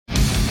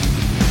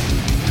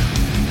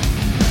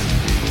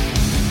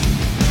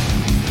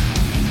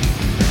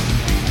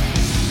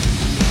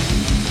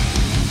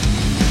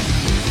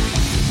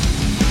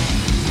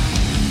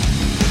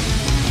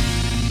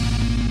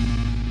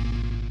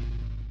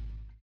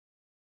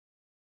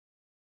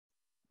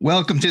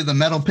Welcome to the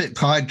Metal Pit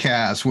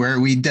Podcast, where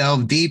we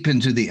delve deep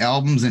into the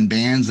albums and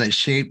bands that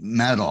shape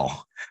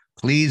metal.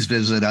 Please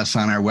visit us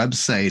on our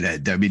website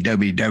at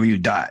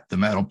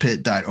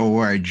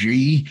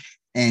www.themetalpit.org,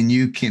 and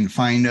you can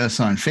find us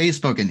on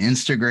Facebook and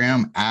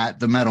Instagram at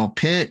The Metal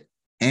Pit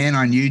and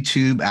on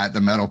YouTube at The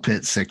Metal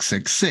Pit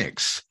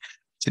 666.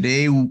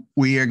 Today,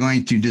 we are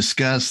going to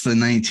discuss the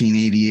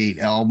 1988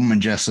 album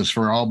Justice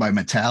for All by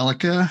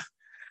Metallica.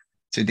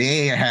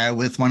 Today, I have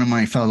with one of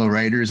my fellow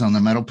writers on the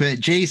Metal Pit,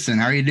 Jason.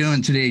 How are you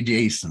doing today,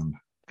 Jason?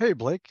 Hey,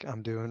 Blake,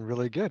 I'm doing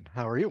really good.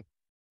 How are you?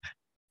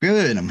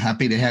 Good. I'm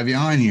happy to have you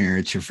on here.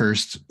 It's your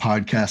first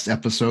podcast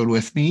episode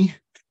with me.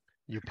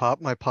 You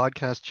popped my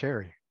podcast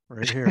cherry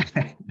right here.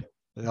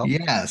 Yep.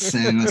 Yes.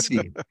 And let's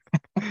see.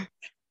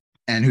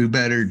 And who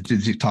better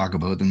to talk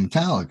about than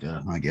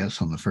Metallica, I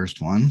guess, on the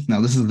first one. Now,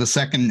 this is the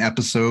second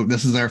episode.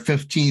 This is our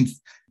 15th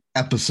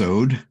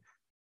episode.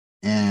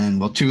 And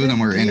well, two of them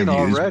were 15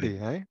 interviews, already,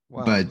 eh?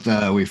 Wow.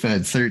 but we've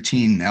had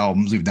 13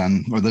 albums we've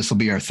done, or this will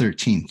be our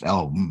 13th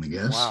album, I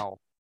guess. Wow.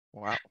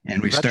 Wow.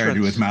 And we started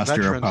with Master of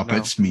Veterans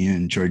Puppets. now. Me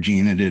and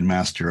Georgina did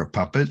Master of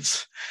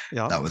Puppets.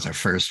 Yeah. That was our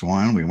first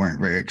one. We weren't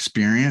very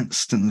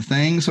experienced in the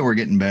thing, so we're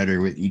getting better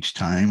with each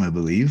time, I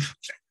believe.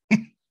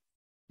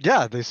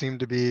 Yeah, they seem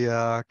to be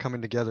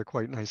coming together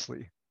quite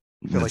nicely.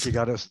 I feel like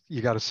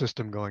you got a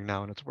system going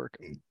now and it's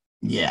working.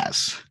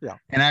 Yes. Yeah.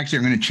 And actually,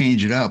 I'm going to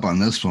change it up on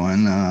this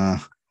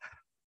one.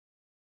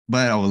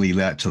 But I will leave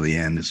that till the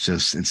end. It's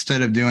just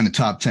instead of doing the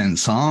top 10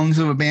 songs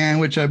of a band,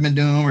 which I've been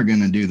doing, we're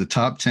going to do the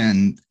top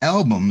 10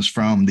 albums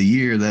from the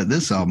year that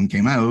this album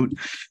came out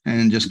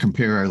and just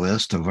compare our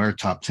list of our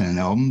top 10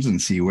 albums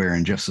and see where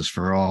Injustice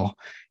for All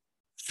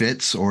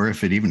fits, or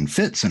if it even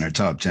fits in our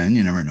top 10.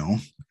 You never know,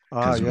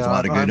 because there's a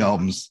lot of good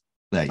albums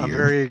that year. I'm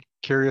very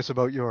curious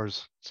about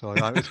yours. So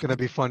it's going to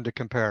be fun to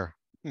compare.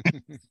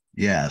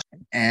 Yes.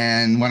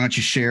 And why don't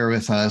you share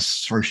with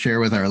us or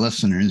share with our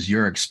listeners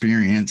your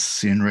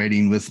experience in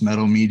writing with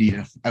metal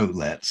media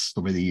outlets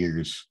over the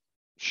years?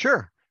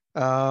 Sure.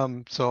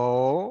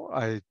 So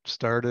I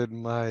started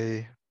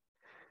I'm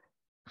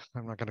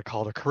not going to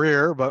call it a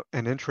career, but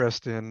an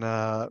interest in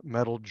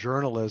metal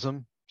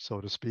journalism, so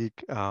to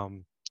speak.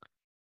 Probably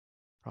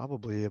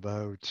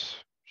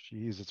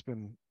it's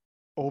been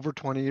over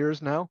 20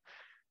 years now.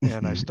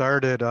 And I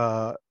started,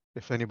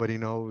 if anybody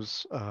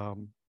knows,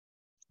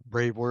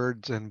 Brave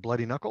Words and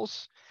Bloody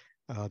Knuckles,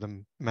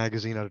 the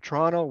magazine out of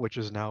Toronto, which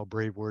is now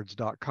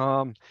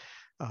bravewords.com,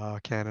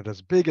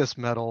 Canada's biggest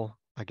metal,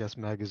 I guess,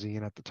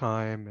 magazine at the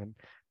time, and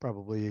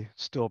probably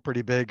still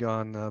pretty big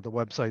on the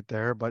website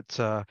there. But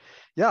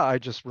yeah, I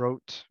just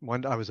wrote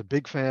one. I was a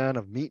big fan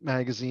of Meat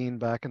magazine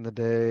back in the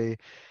day,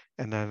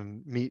 and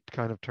then Meat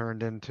kind of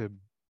turned into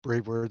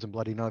Brave Words and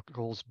Bloody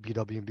Knuckles,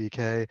 BW and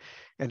BK,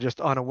 and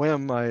just on a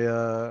whim,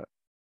 I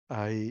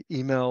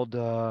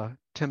emailed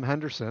Tim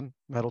Henderson,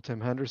 Metal Tim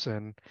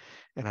Henderson,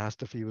 and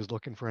asked if he was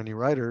looking for any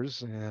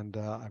writers. And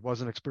I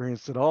wasn't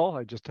experienced at all.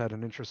 I just had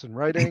an interest in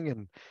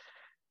writing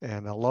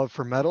and a love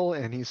for metal.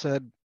 And he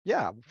said,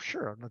 "Yeah,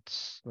 sure,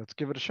 let's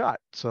give it a shot."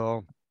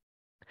 So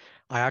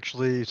I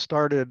actually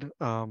started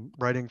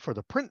writing for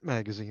the print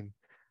magazine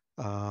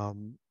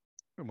when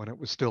it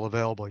was still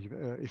available.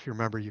 If you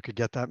remember, you could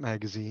get that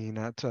magazine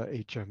at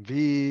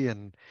HMV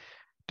and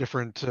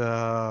different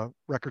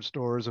record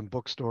stores and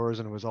bookstores,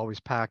 and it was always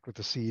packed with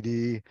the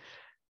CD,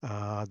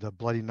 the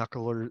Bloody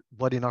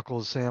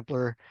Knuckles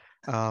sampler.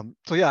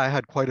 So yeah, I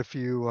had quite a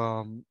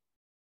few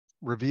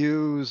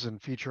reviews and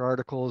feature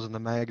articles in the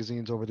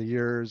magazines over the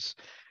years,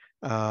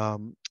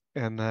 and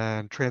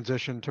then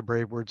transitioned to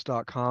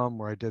bravewords.com,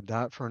 where I did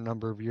that for a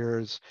number of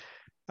years.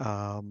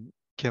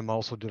 Kim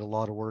also did a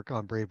lot of work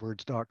on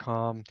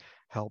bravewords.com,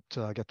 helped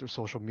get their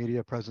social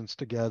media presence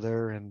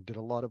together, and did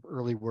a lot of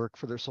early work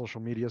for their social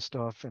media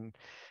stuff and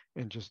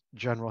just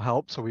general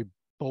help. So we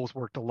both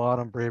worked a lot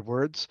on Brave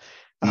Words.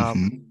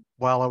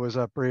 While I was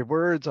at Brave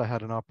Words, I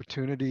had an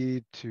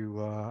opportunity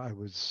I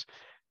was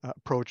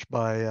approached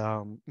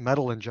by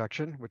Metal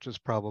Injection, which is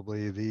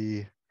probably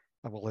it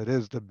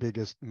is the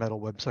biggest metal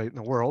website in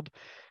the world.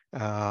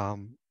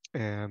 And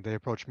they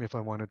approached me if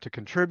I wanted to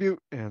contribute.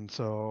 And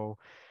so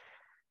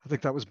I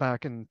think that was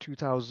back in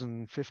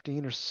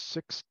 2015 or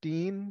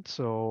 16.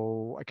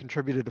 So I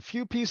contributed a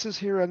few pieces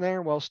here and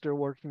there while still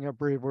working at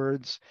Brave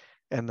Words.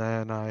 And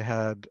then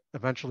I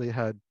eventually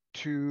had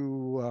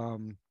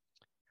two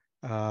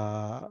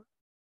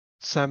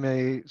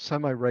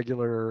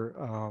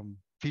semi-regular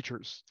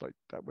features like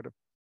that would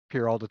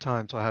appear all the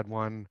time. So I had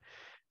one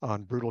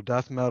on brutal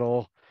death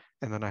metal,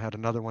 and then I had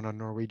another one on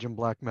Norwegian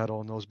black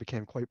metal, and those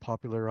became quite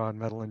popular on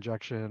Metal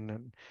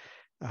Injection,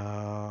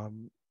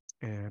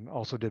 and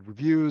also did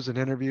reviews and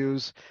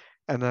interviews.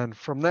 And then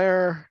from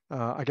there,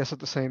 I guess at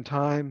the same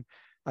time,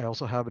 I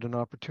also had an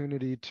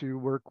opportunity to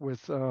work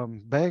with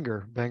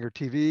Banger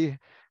TV.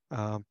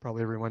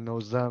 Probably everyone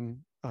knows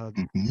them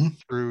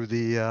through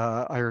the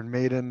Iron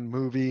Maiden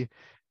movie,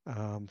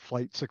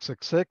 Flight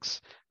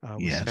 666,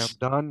 with Sam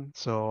Dunn.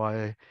 So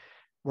I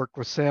worked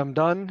with Sam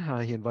Dunn.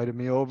 He invited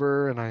me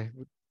over, and I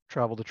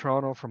traveled to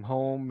Toronto from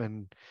home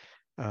and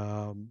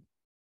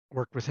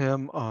worked with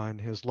him on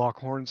his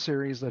Lockhorn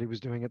series that he was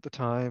doing at the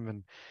time.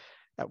 And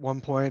at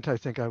one point, I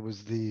think I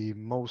was the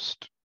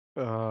most,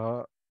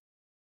 uh,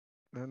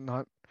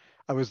 not,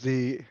 I was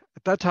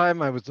at that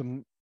time, I was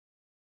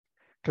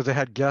because they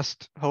had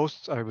guest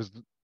hosts, I was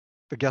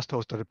the guest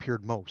host that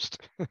appeared most.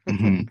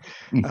 Hmm.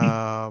 Hmm.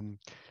 Um,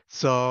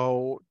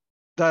 so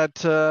that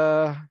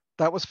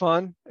that was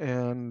fun,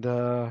 and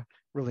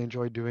really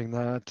enjoyed doing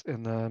that.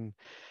 And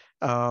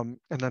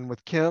then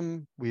with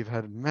Kim, we've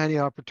had many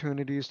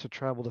opportunities to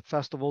travel to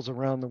festivals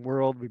around the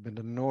world. We've been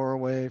to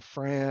Norway,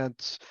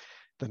 France,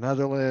 the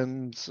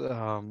Netherlands,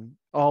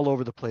 all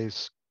over the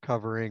place,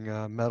 covering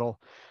metal,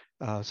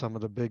 some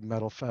of the big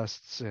metal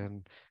fests,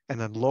 and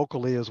then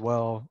locally as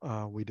well.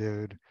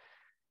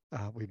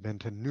 We've been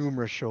to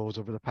numerous shows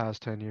over the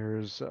past 10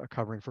 years,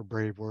 covering for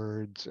Brave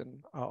Words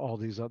and all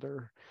these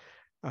other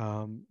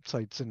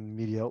sites and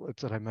media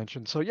outlets that I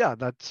mentioned. So yeah,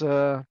 that's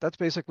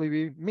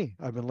basically me.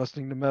 I've been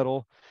listening to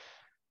metal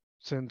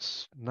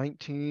since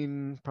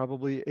 19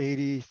 probably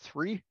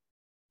 83.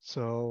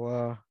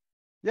 So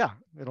yeah,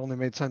 it only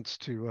made sense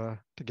to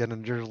get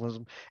into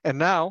journalism. And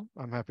now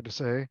I'm happy to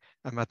say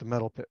I'm at the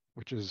Metal Pit,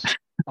 which is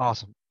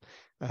awesome.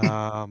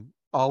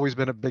 Always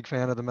been a big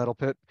fan of the Metal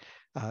Pit,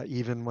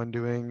 even when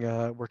doing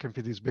working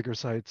for these bigger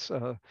sites.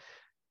 The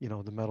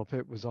Metal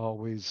Pit was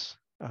always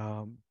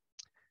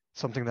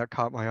something that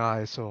caught my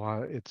eye. So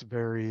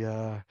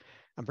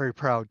I'm very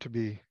proud to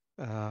be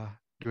uh,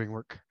 doing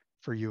work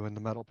for you in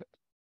the Metal Pit.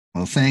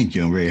 Well, thank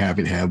you. I'm very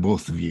happy to have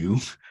both of you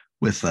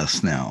with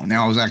us now.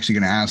 Now, I was actually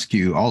going to ask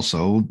you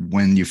also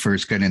when you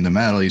first got into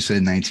metal, you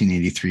said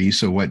 1983.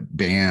 So, what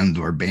band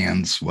or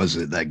bands was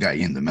it that got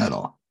you into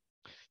metal?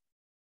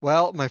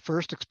 Well, my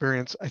first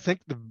experience, I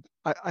think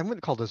I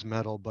wouldn't call this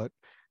metal, but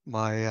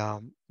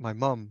my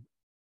mom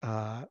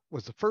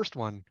was the first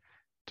one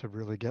to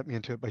really get me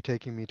into it by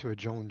taking me to a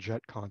Joan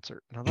Jett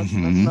concert. Now that's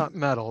Hmm. not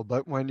metal,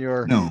 but when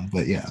you're, No,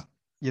 but yeah.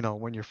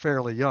 when you're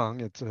fairly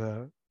young, it's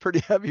a pretty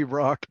heavy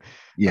rock.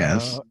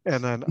 Yes.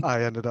 And then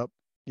I ended up,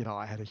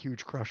 I had a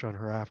huge crush on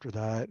her after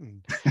that,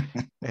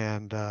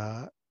 and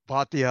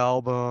bought the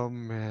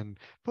album and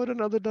put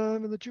another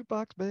dime in the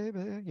jukebox,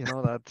 baby.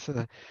 That's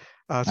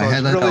I so I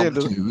had was that really album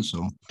into. too.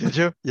 So, Did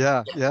you?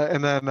 Yeah, yeah.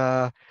 And then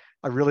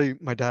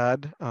my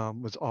dad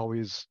was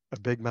always a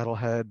big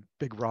metalhead,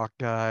 big rock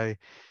guy.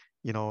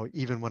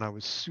 Even when I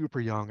was super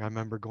young, I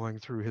remember going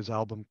through his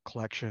album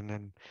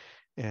collection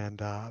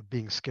and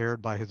being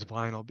scared by his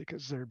vinyl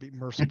because there'd be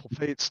Merciful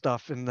Fate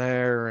stuff in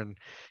there, and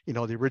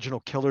the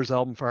original Killers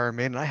album for Iron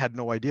Maiden. I had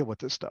no idea what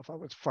this stuff. I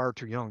was far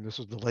too young. This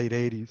was the late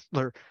 '80s,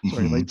 or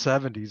sorry, late mhm.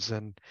 '70s,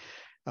 and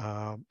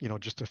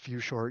just a few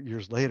short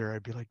years later,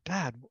 I'd be like,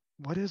 Dad,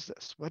 what is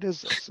this? What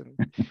is this? And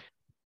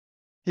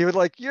he would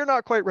like, you're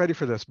not quite ready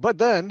for this. But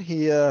then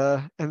he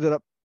ended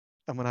up,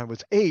 and when I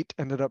was 8,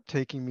 ended up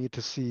taking me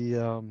to see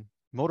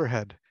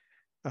Motorhead.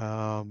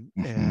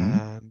 Mhm.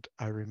 And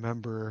I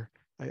remember,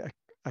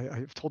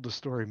 I've told this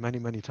story many,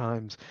 many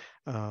times,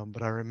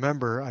 but I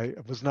remember I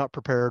was not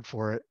prepared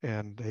for it.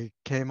 And they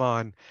came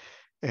on,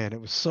 and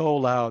it was so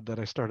loud that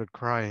I started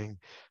crying.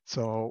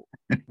 So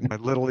my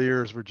little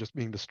ears were just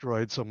being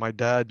destroyed. So my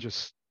dad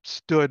just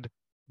stood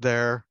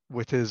there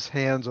with his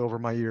hands over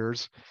my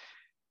ears,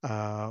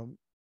 um,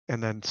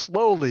 and then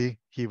slowly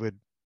he would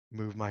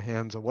move my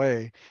hands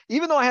away,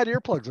 even though I had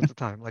earplugs at the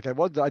time.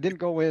 I didn't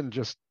go in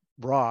just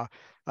raw.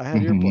 I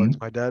had earplugs. Mhm.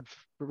 My dad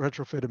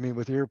retrofitted me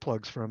with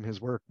earplugs from his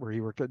work where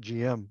he worked at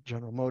GM,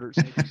 General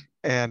Motors,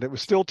 and it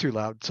was still too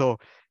loud. So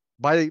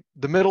by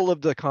the middle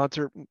of the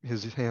concert,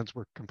 his hands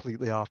were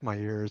completely off my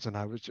ears, and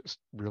I was just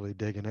really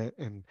digging it.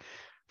 And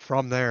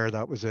from there,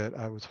 that was it.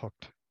 I was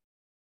hooked.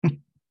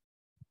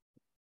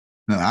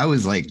 No, I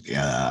was like,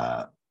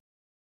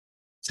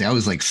 see, I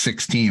was like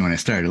 16 when I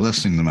started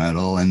listening to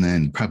metal, and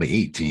then probably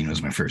 18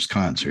 was my first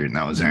concert, and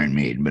that was Iron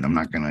Maiden. But I'm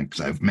not gonna,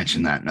 because I've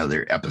mentioned that in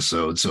other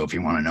episodes. So if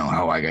you want to know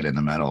how I got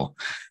into metal,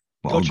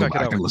 well, Go I'll go check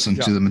it back out. and listen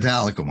Yeah, to the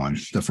Metallica one,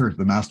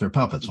 the Master of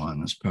Puppets one.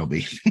 That's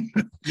probably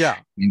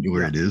yeah, into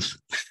where yeah. it is.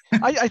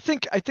 I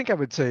think I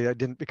would say I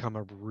didn't become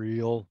a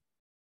real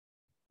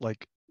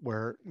like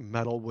where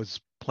metal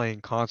was playing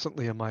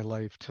constantly in my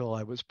life till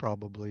I was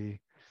probably,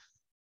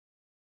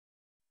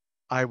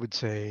 I would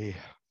say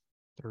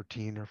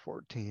 13 or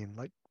 14,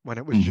 like when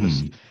it was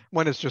just Hmm.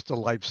 when it's just a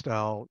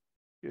lifestyle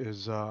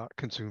is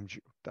consumed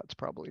you. That's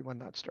probably when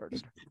that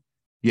started.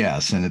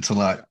 Yes, and it's a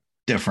lot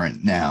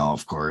different now,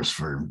 of course,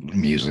 for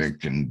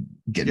music and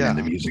getting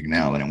into Yeah, music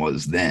now than it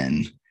was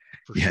then.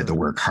 for You had to sure.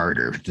 work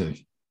harder to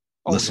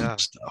Oh listen yeah,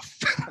 to stuff.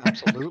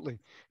 absolutely.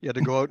 You had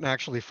to go out and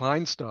actually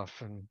find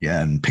stuff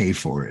Yeah, and pay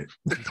for it.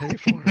 and pay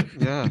for it.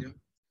 Yeah.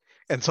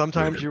 And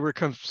sometimes Right. you were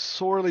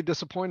sorely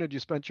disappointed you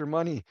spent your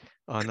money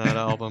on that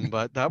album,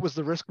 but that was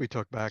the risk we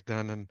took back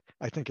then, and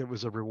I think it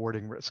was a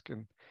rewarding risk,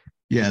 and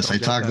you just Yes, don't I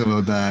get talked that.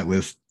 about that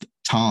with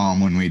Tom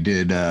when we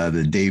did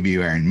the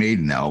debut Iron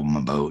Maiden album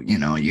about,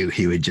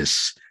 he would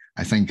just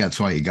I think that's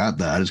why he got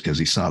that is because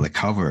he saw the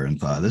cover and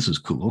thought this is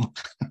cool.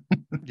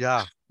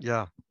 Yeah,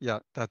 yeah, yeah.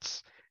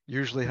 That's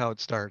usually how it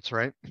starts,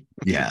 right?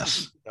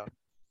 Yes. Yeah.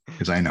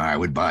 Because I know I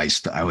would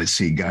I would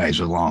see guys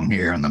with long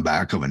hair on the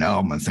back of an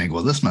album and think,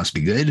 well, this must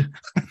be good.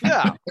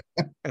 Yeah.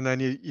 And then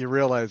you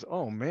realize,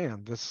 oh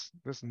man, this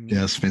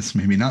Yes, it's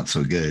maybe not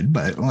so good,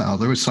 but well,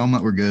 there was some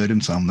that were good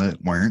and some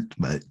that weren't,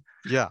 but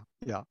yeah,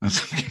 yeah.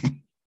 that's okay.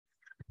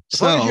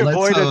 As long as So you let's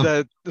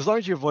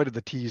avoided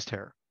the teased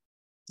hair,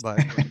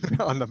 but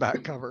on the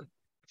back cover.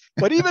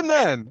 But even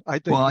then, I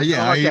think well, yeah,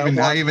 Metallica at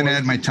I one even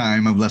had point. my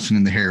time of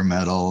listening to hair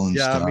metal and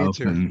Yeah, me stuff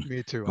too. and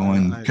Me too.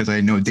 going because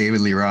I know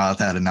David Lee Roth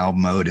had an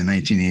album out in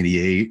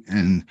 1988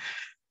 and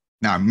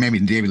now maybe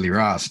David Lee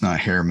Roth's not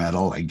hair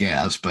metal, I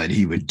guess, but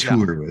he would Yeah,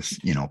 tour with,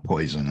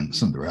 Poison and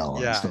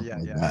Cinderella and yeah, stuff yeah,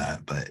 like yeah,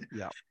 that. But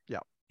yeah, yeah.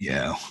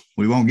 yeah,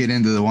 we won't get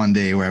into the one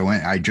day where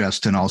I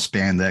dressed in all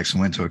spandex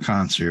and went to a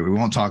concert. We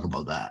won't talk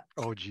about that.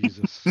 Oh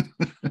Jesus.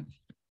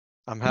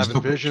 I'm There's having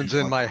no visions pictures,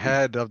 in my luckily.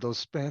 head of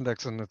those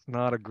spandex, and it's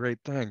not a great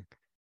thing.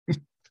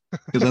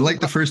 Because I like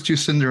the first two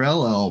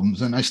Cinderella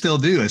albums, and I still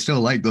do. I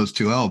still like those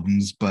two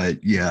albums,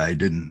 but yeah, I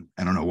didn't.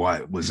 I don't know why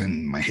it was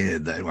in my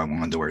head that I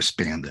wanted to wear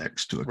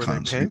spandex to a Were they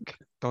concert. pink?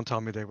 Don't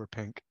tell me they were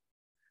pink.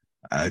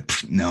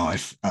 No,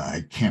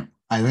 I can't.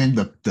 I think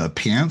the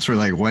pants were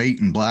like white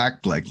and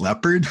black, like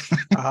leopard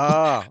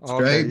Ah,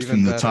 okay, stripes, even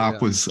and the better. top Yeah.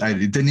 was.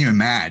 It didn't even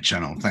match. I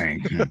don't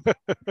think.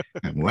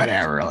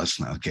 Whatever. Let's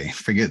not. Okay,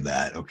 forget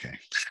that. Okay,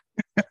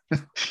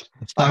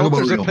 let's I talk hope about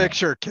there's a real metal.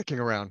 picture kicking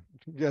around.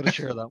 You got to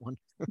share that one.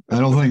 I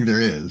don't think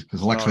there is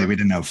because All luckily right. we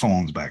didn't have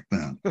phones back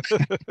then.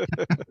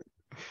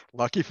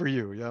 Lucky for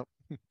you. Yep.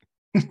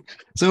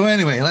 So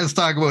anyway, let's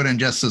talk about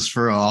Injustice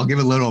for All. I'll give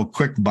a little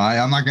quick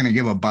bio. I'm not going to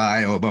give a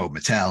bio about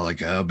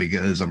Metallica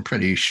because I'm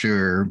pretty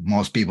sure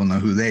most people know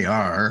who they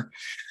are.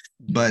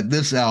 But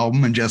this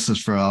album,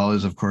 Injustice for All,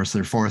 is of course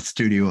their fourth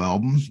studio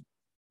album.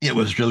 It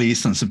was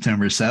released on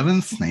September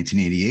 7th,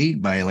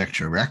 1988 by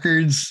Elektra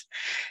Records.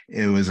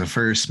 It was the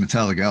first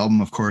Metallica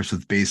album, of course,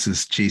 with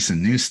bassist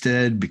Jason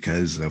Newsted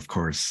because, of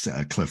course,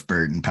 Cliff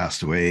Burton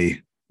passed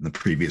away the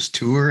previous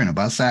tour in a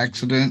bus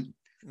accident.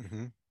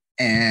 Mm-hmm.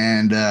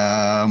 And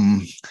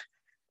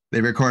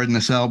they recorded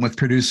this album with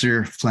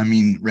producer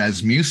Fleming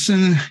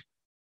Rasmussen,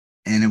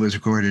 and it was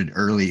recorded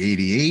early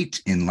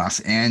 88 in Los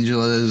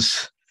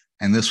Angeles.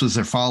 And this was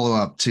their follow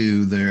up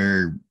to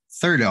their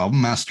third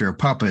album, Master of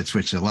Puppets,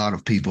 which a lot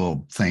of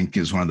people think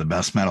is one of the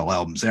best metal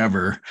albums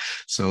ever.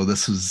 So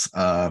this was,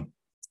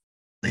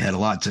 they had a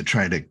lot to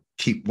try to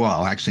keep.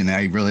 Well, actually,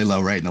 I really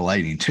love Right in the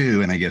Lightning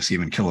too. And I guess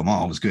even Kill 'Em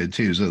All was good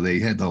too. So they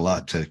had a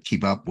lot to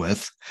keep up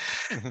with.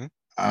 Mm-hmm.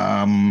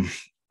 Um,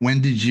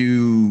 when did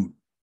you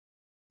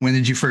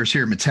first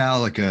hear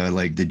Metallica?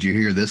 Like, did you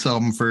hear this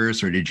album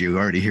first, or did you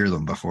already hear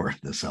them before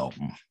this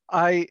album?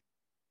 I,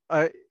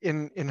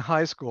 in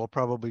high school,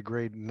 probably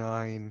grade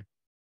 9.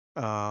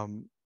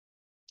 Um,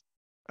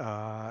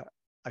 uh,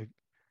 I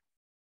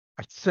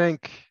I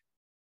think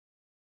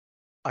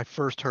I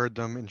first heard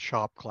them in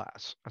shop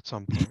class at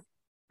some point,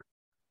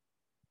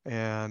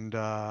 and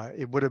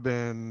it would have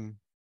been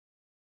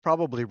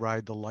probably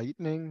Ride the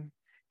Lightning.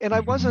 And I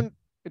Mm-hmm. wasn't.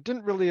 It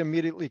didn't really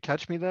immediately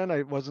catch me then.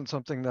 It wasn't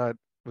something that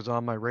was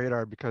on my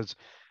radar because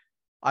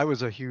I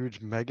was a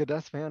huge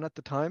Megadeth fan at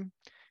the time,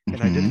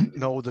 and I Mm-hmm. didn't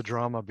know the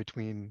drama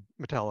between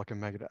Metallica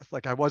and Megadeth.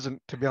 Like I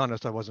wasn't, to be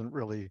honest, I wasn't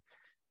really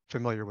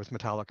familiar with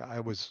Metallica. I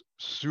was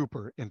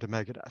super into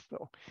Megadeth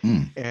though,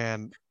 Mm.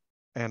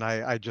 and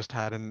I just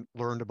hadn't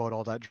learned about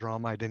all that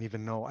drama. I didn't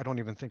even know. I don't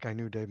even think I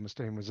knew Dave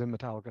Mustaine was in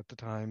Metallica at the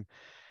time,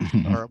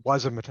 or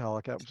was in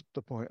Metallica at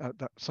the point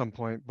some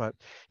point. But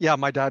yeah,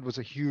 my dad was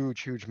a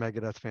huge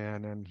Megadeth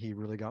fan, and he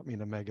really got me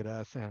into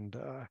Megadeth. And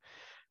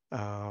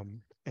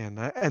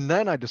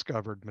then I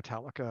discovered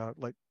Metallica.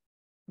 Like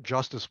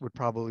Justice would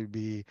probably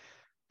be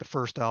the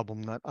first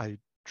album that I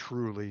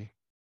truly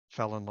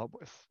fell in love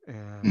with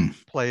and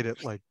Mm. played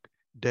it like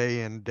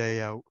day in,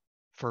 day out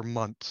for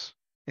months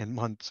and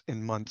months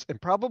and months,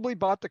 and probably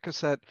bought the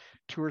cassette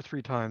 2 or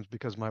 3 times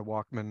because my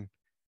Walkman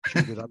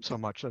chewed it up so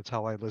much. That's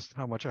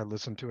how much I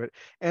listened to it.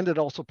 And it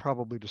also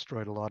probably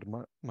destroyed a lot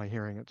of my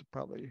hearing. It's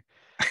probably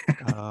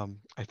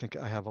I think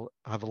I have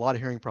a lot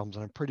of hearing problems,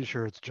 and I'm pretty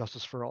sure it's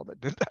Justice for All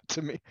that did that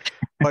to me.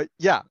 But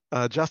yeah,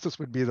 Justice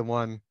would be the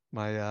one,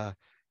 my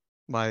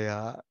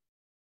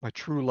my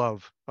true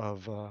love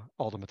of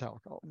all the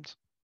Metallica albums.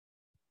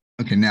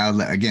 Okay, now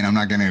again, I'm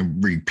not going to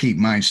repeat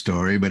my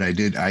story, but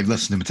I've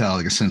listened to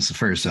Metallica since the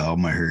first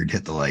album. I heard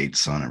 "Hit the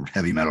Lights" on a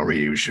heavy metal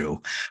radio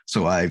show,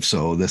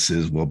 so this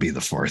will be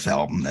the fourth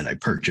album that I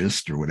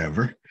purchased or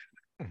whatever.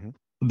 Hmm.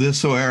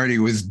 So I already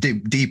was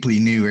deeply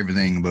knew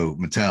everything about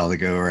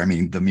Metallica, or I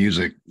mean, the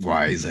music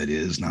wise, that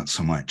is not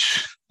so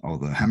much.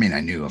 I mean, I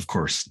knew, of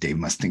course, Dave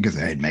Mustaine because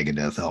I had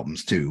Megadeth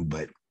albums too,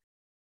 but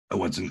I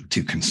wasn't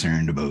too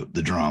concerned about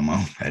the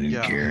drama. I didn't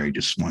Yeah, care. I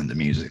just wanted the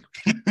music.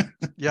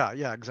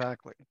 yeah,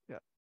 exactly. Yeah.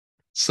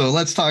 So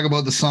let's talk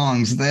about the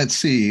songs. Let's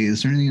see.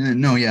 Is there anything?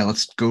 No, yeah,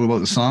 let's go about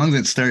the songs.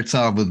 It starts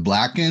off with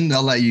Blackened.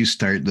 I'll let you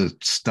start the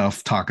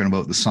stuff talking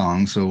about the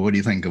song. So what do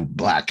you think of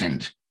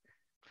Blackened?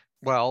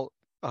 Well,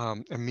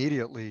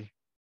 immediately,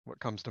 what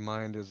comes to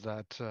mind is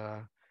that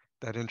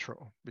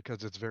intro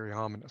because it's very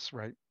ominous,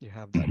 right? You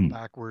have that Mhm.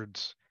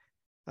 backwards.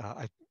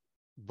 I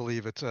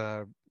believe it's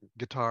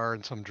guitar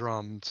and some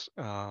drums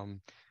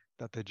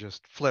that they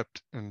just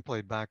flipped and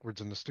played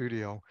backwards in the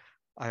studio.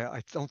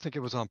 I don't think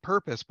it was on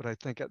purpose, but I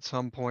think at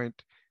some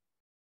point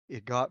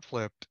it got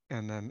flipped,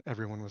 and then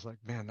everyone was like,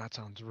 "Man, that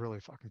sounds really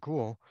fucking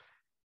cool."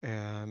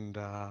 And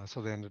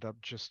so they ended up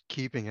just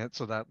keeping it.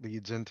 So that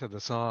leads into the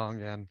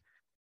song,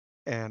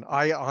 and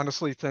I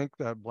honestly think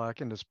that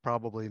Blackened is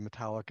probably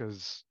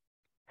Metallica's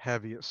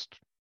heaviest.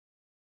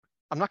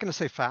 I'm not going to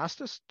say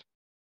fastest,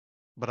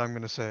 but I'm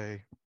going to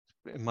say,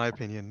 in my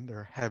opinion,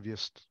 their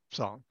heaviest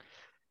song.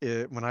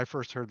 When I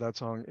first heard that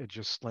song, it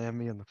just slammed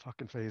me in the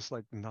fucking face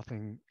like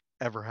nothing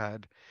ever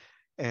had.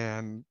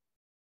 And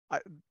I,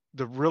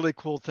 the really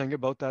cool thing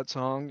about that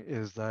song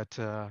is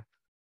that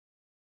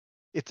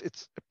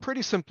it's a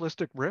pretty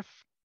simplistic riff,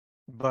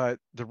 but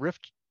the riff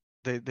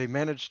they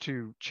managed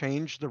to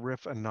change the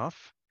riff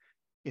enough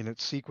in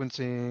its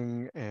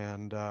sequencing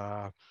and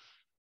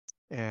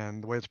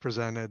the way it's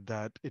presented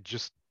that it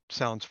just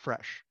sounds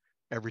fresh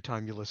every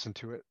time you listen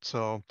to it.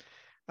 So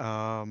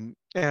and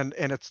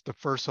it's the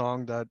first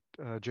song that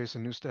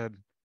Jason Newsted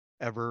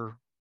ever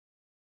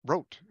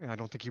wrote. And I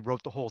don't think he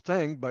wrote the whole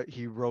thing, but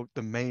he wrote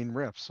the main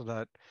riff. So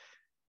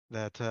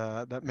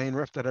that main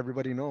riff that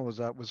everybody knows,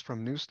 that was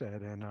from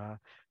Newsted. And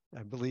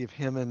I believe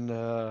him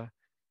and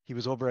he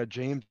was over at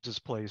James's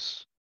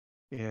place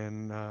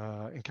in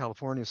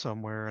California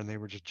somewhere, and they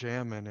were just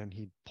jamming, and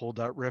he pulled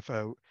that riff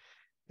out,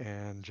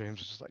 and James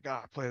was just like,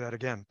 play that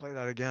again,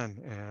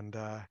 and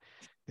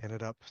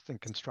ended up, I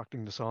think,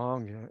 constructing the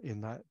song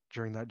in that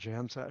during that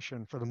jam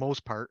session. For the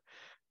most part,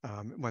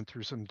 it went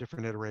through some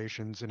different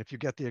iterations, and if you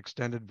get the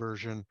extended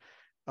version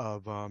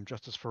of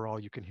Justice for All,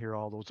 you can hear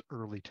all those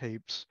early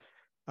tapes.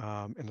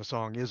 And the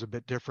song is a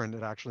bit different.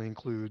 It actually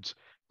includes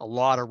a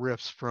lot of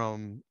riffs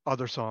from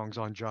other songs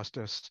on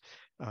Justice.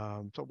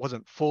 So it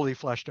wasn't fully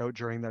fleshed out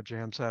during that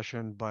jam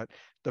session, but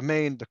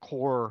the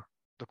core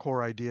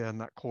idea and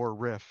that core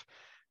riff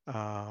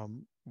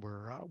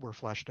were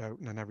fleshed out,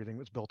 and then everything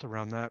was built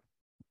around that.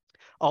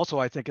 Also,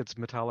 I think it's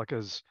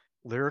Metallica's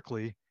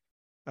lyrically.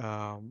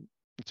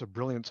 It's a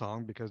brilliant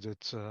song because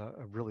it's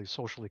a really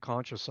socially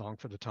conscious song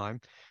for the time.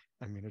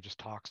 I mean, it just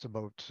talks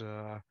about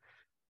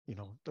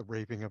the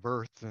raping of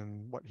Earth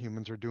and what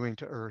humans are doing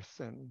to Earth,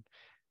 and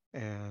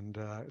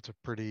it's a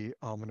pretty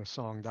ominous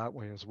song that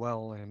way as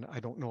well. And I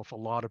don't know if a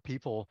lot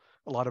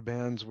of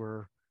bands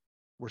were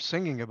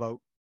singing about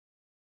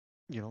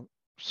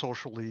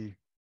socially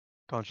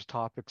conscious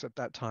topics at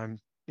that time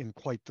in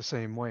quite the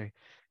same way.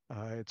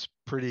 It's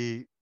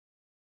pretty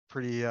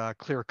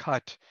clear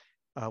cut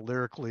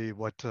lyrically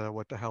what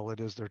the hell it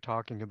is they're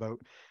talking about.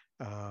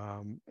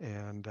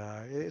 And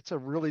it's a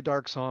really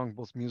dark song,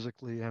 both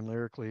musically and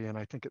lyrically, and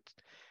I think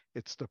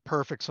it's the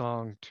perfect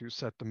song to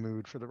set the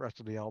mood for the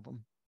rest of the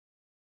album.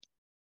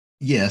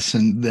 Yes,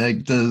 and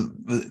the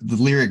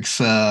lyrics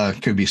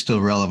could be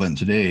still relevant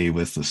today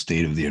with the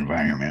state of the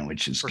environment,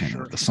 which is For kind of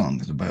what sure. the song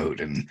is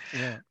about. And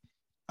Yeah.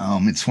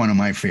 it's one of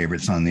my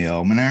favorites on the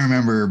album. And I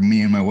remember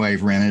me and my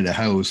wife rented a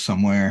house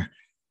somewhere,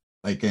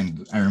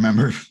 and I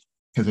remember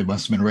because it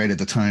must have been right at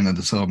the time that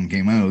this album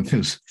came out.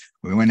 Because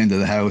we went into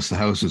the house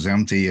was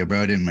empty. I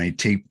brought in my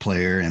tape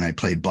player, and I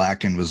played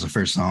Blackened was the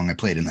first song I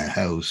played in that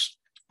house.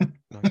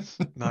 Nice.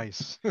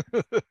 Nice.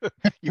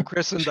 You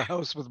christened the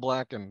house with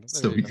Blackened.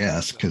 There So you go.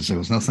 yes, because there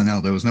was nothing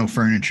else. There was no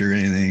furniture or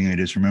anything. I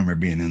just remember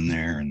being in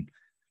there and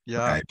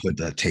Yeah. I put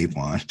that tape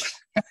on.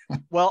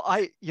 Well,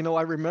 I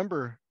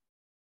remember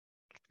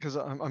because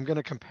I'm going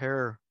to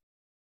compare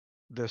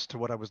this to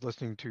what I was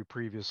listening to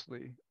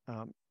previously.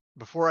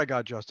 Before I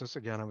got Justice,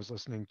 again, I was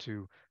listening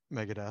to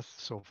Megadeth.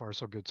 So Far,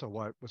 So Good, So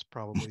What was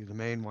probably the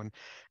main one.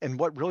 And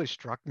what really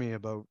struck me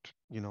about,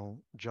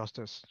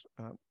 Justice,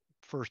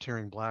 first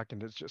hearing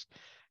Blackened, is just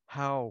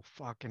how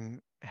fucking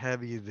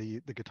heavy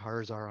the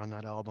guitars are on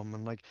that album.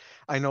 And like,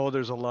 I know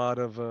there's a lot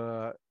of,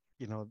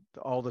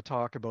 all the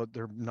talk about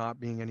there not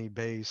being any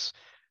bass,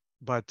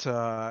 but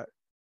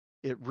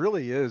it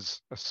really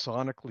is a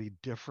sonically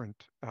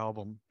different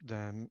album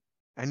than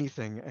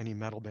anything any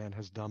metal band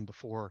has done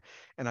before.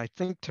 And I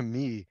think to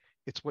me,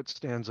 it's what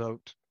stands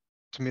out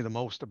to me the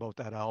most about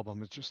that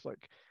album. It's just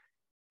like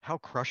how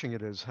crushing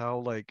it is, how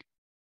like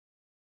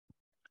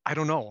I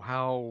don't know,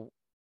 how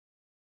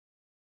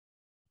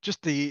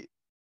just the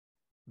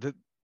the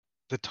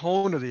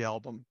tone of the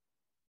album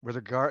where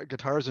the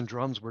guitars and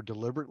drums were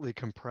deliberately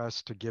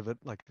compressed to give it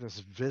like this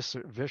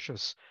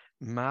vicious,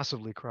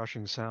 massively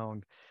crushing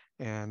sound.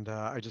 And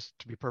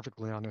to be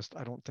perfectly honest,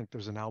 I don't think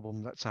there's an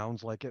album that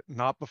sounds like it.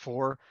 Not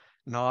before,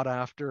 not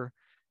after.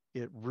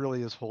 It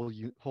really is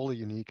wholly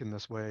unique in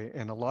this way.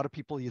 And a lot of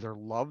people either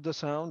love the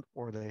sound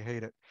or they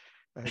hate it.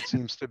 It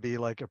seems to be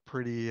like a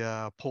pretty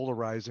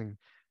polarizing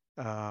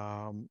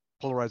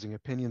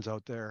opinions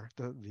out there.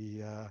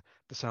 The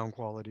sound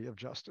quality of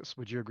Justice.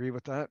 Would you agree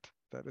with that?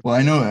 That Well,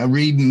 it's I know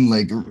reading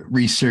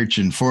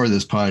researching for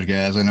this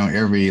podcast, I know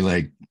every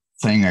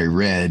thing I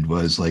read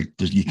was like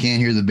you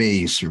can't hear the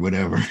bass or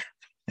whatever.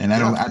 And I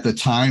don't, Yeah, at the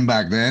time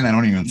back then, I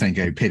don't even think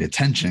I paid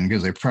attention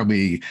because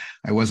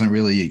I wasn't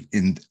really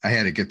in, I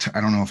had a guitar.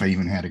 I don't know if I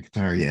even had a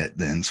guitar yet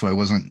then. So I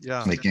wasn't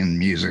yeah, like in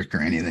music or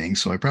anything.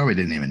 So I probably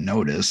didn't even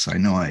notice. I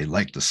know I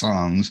liked the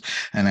songs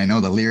and I know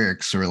the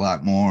lyrics are a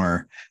lot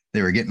more,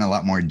 they were getting a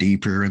lot more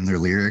deeper in their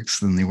lyrics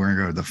than they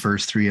were the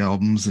first three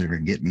albums. They were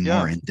getting yeah,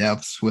 more in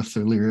depth with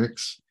their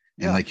lyrics.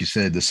 And yeah, like you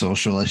said, the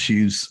social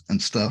issues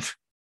and stuff.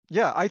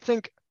 yeah. I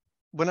think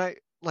when I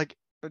like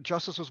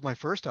Justice was my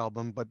first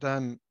album, but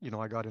then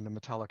I got into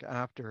Metallica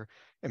after,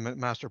 and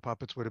Master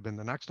Puppets would have been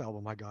the next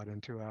album I got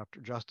into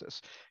after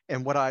Justice.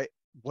 And what I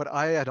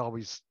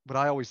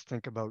always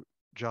think about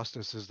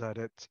Justice is that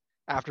it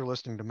after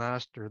listening to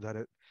Master that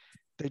it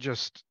they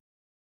just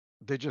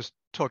they just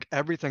took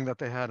everything that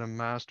they had in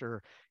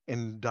Master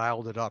and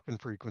dialed it up in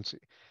frequency.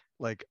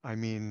 Like, I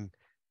mean,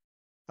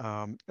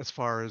 as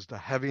far as the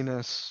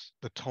heaviness,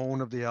 the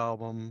tone of the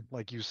album,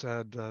 like you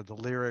said, the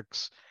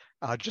lyrics,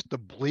 just the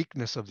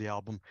bleakness of the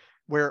album.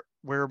 Where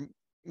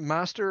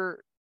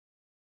Master,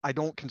 I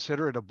don't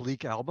consider it a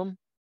bleak album,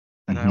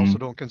 and I also Hmm.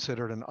 don't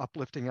consider it an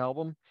uplifting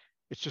album.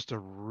 It's just a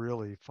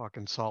really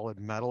fucking solid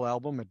metal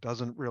album. It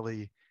doesn't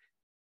really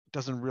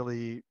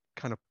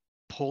kind of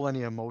pull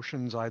any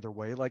emotions either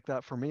way like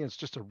that for me. It's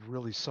just a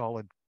really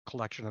solid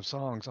collection of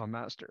songs on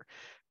Master.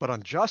 But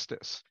on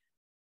Justice,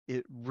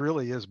 it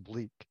really is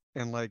bleak.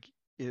 And like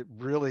it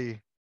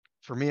really,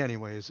 for me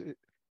anyways,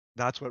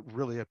 that's what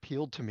really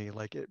appealed to me.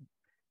 Like it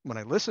when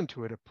I listen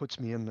to it, it puts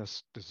me in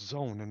this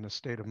zone, in this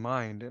state of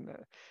mind, and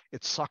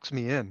it sucks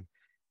me in.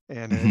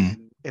 And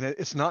Hmm.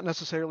 it's not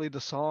necessarily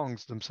the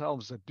songs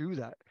themselves that do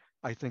that.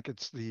 I think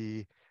it's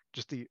the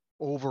just the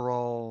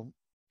overall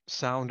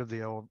sound of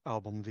the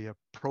album, the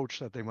approach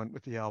that they went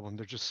with the album.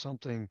 There's just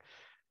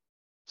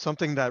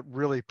something that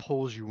really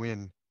pulls you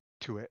in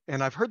to it.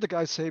 And I've heard the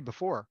guys say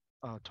before,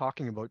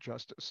 talking about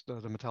Justice,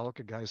 the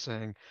Metallica guys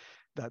saying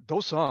that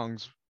those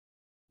songs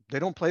they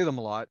don't play them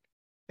a lot,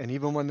 and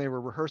even when they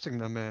were rehearsing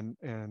them and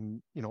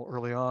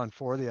early on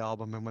for the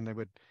album, and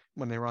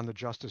when they were on the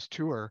Justice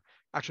tour,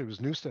 actually it was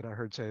Newsted I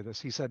heard say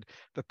this. He said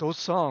that those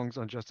songs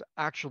on Justice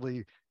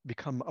actually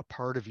become a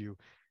part of you.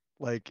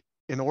 Like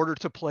in order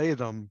to play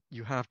them,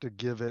 you have to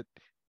give it.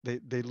 They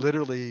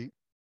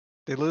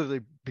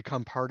literally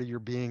become part of your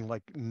being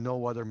like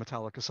no other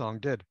Metallica song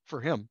did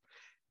for him.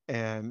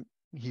 And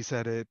he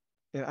said it.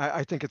 And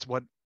I think it's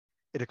what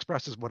it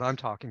expresses what I'm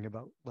talking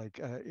about. Like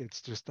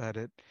it's just that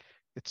it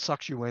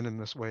sucks you in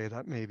this way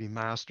that maybe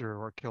Master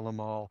or Kill 'Em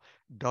All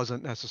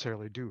doesn't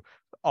necessarily do.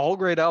 All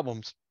great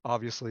albums,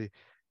 obviously,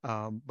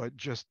 but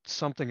just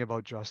something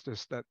about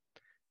Justice that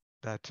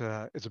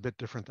is a bit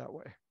different that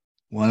way.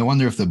 Well, I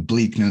wonder if the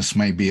bleakness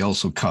might be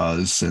also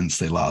caused since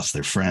they lost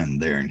their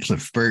friend there in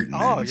Cliff Burton,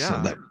 Oh and so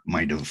yeah, that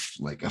might have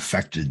like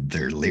affected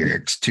their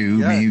lyrics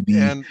too, yeah, maybe.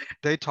 and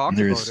they And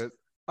talked about there's, it.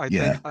 I yeah,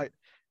 think I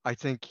I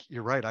think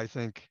you're right. I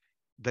think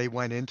they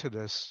went into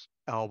this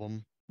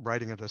album,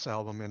 writing of this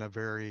album in a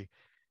very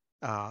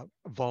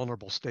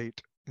vulnerable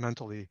state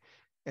mentally,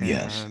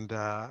 yes, and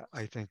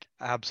I think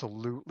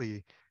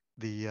absolutely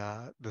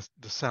the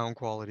sound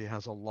quality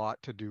has a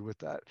lot to do with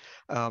that.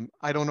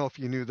 I don't know if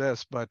you knew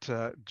this, but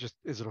just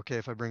is it okay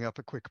if I bring up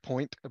a quick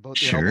point about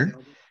the album, sure,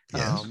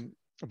 yes, um,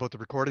 about the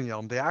recording of the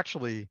album? They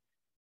actually,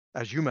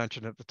 as you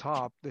mentioned at the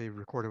top, they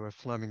recorded with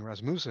Fleming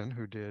Rasmussen,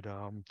 who did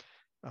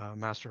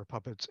Master of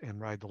Puppets and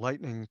Ride the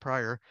Lightning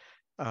prior.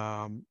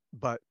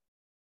 But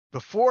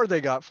before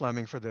they got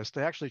Fleming for this,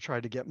 they actually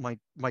tried to get Mike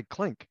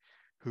Klink,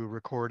 who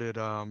recorded.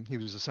 He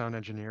was a sound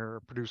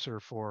engineer, producer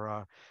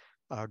for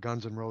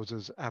Guns N'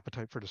 Roses'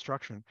 Appetite for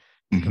Destruction,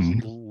 because hmm,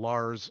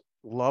 Lars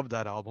loved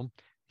that album.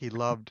 He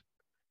loved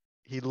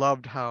he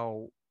loved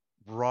how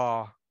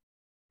raw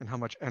and how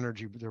much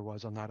energy there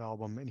was on that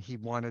album, and he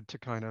wanted to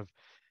kind of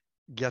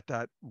get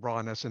that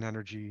rawness and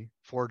energy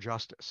for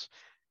Justice.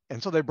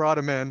 And so they brought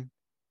him in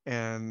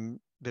and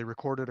they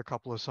recorded a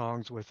couple of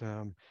songs with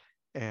him.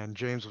 And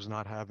James was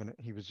not having it.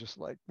 He was just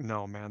like,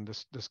 no, man,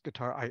 this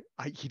guitar,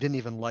 he didn't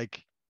even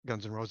like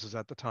Guns N' Roses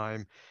at the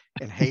time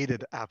and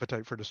hated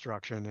Appetite for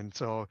Destruction. And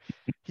so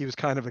he was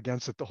kind of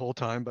against it the whole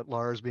time, but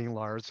Lars being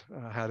Lars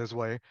had his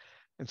way.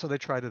 And so they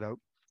tried it out.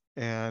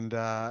 And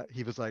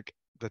he was like,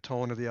 the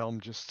tone of the album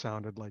just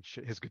sounded like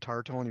his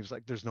guitar tone. He was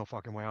like, there's no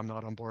fucking way I'm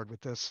not on board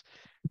with this.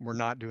 We're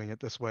not doing it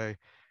this way.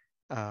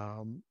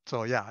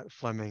 So yeah,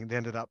 Fleming, they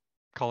ended up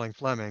calling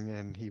Fleming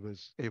and he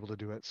was able to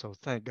do it. So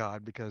thank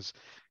God, because,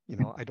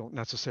 I don't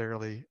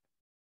necessarily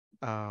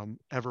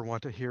ever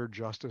want to hear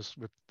Justice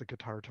with the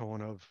guitar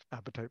tone of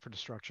Appetite for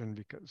Destruction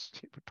because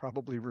it would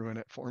probably ruin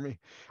it for me.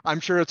 I'm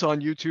sure it's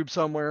on YouTube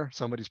somewhere.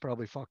 Somebody's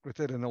probably fucked with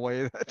it in a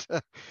way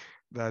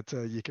that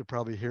you could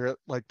probably hear it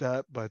like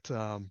that. But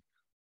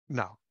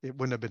no, it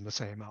wouldn't have been the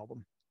same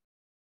album.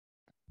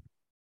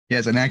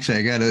 yes. And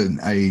actually,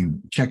 I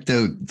checked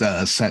out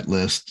the set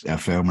list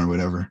FM or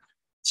whatever.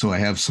 So I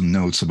have some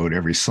notes about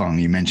every song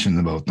you mentioned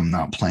about them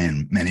not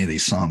playing many of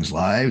these songs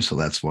live. So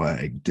that's why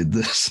I did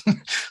this.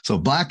 So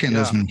Blackened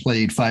has Yeah. been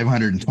played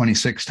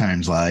 526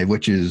 times live,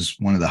 which is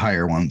one of the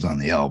higher ones on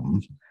the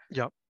album.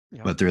 Yep.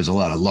 Yeah. but there's a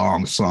lot of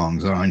long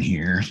songs on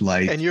here,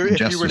 like And if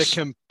you were to Justice.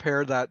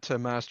 compare that to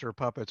Master of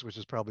Puppets, which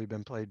has probably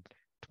been played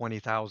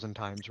 20,000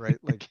 times, right?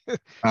 Like that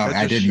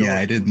I just did, yeah, shows.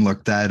 I didn't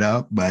look that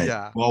up, but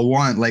Yeah. well,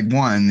 one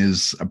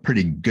is a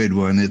pretty good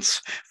one.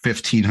 It's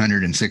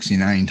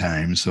 1,569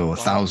 times, so a Wow.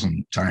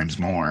 thousand times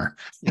more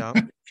Yeah.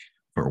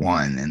 for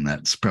one, and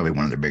that's probably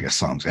one of their biggest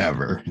songs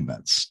ever. And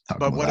that's talk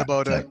But about what that in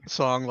about a a sec.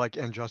 song like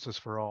 "And Justice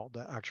for All,"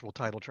 the actual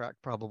title track,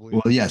 Well,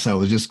 probably? yes, I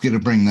was just gonna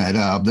bring that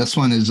up. This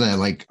one is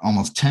like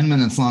almost 10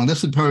 minutes long.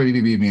 This would probably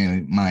be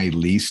my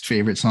least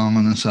favorite song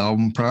on this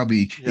album.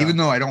 Probably, Yeah. even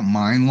though I don't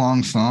mind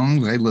long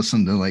songs, I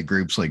listen to like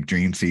groups like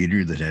Dream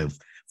Theater that have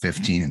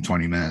 15 and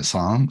 20-minute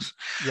songs.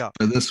 Yeah.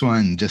 But this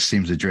one just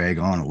seems to drag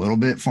on a little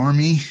bit for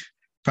me.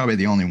 Probably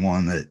the only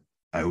one that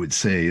I would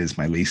say is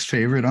my least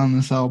favorite on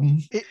this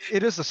album.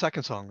 It is the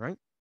second song, right?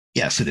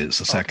 Yes, it is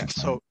the Okay. second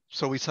song.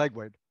 So we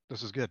segued.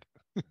 This is good.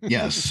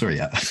 Yes, sorry,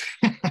 yeah.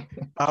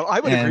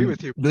 I would agree And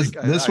with you, this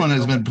Blake. this I one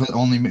has feel been like this.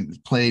 only been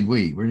played.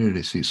 Wait, where did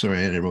I see? Sorry,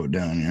 I had it wrote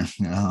down here.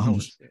 No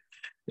worries.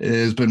 It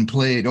has been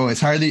played. Oh,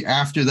 it's hardly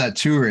after that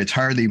tour. It's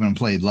hardly been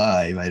played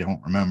live. I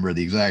don't remember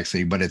the exact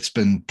thing, but it's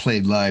been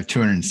played live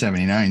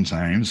 279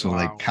 times. So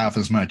like Wow. half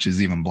as much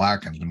as even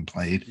Blackened been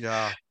played.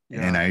 Yeah.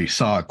 And Yeah. I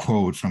saw a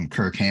quote from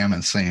Kirk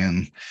Hammett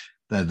saying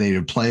that they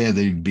would play it.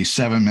 They'd be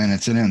 7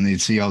 minutes in it, and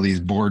they'd see all these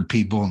bored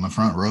people in the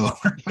front row,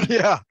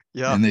 Yeah.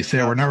 Yeah. and they say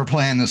Yeah. we're never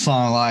playing this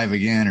song live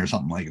again or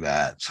something like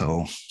that.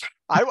 So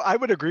I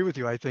would agree with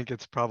you. I think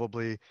it's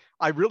probably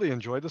I really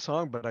enjoyed the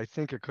song, but I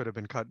think it could have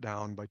been cut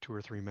down by 2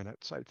 or 3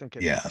 minutes. I think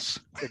yes.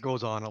 it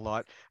goes on a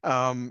lot.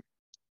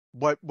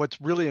 What's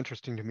really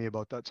interesting to me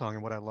about that song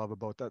and what I love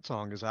about that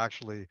song is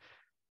actually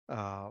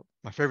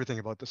my favorite thing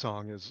about the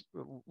song is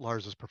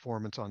Lars's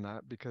performance on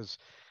that because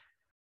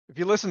if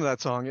you listen to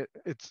that song,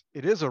 it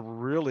is a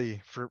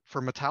really for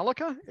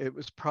Metallica, it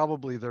was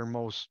probably their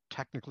most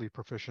technically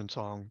proficient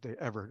song they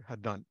ever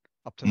had done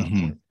up to that Hmm.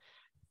 point.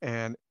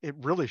 And it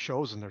really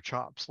shows in their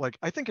chops. Like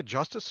I think a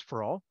Justice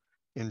for All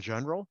in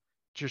general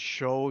just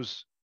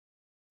shows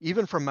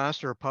even from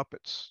Master of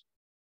Puppets,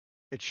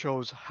 it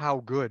shows how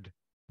good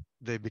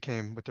they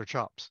became with their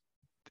chops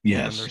and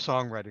their Yes.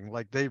 songwriting.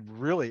 Like they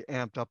really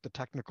amped up their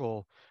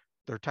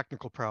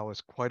technical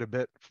prowess quite a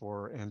bit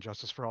for And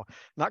Justice for All.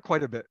 Not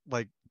quite a bit,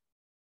 like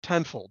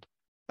tenfold.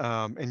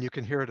 And you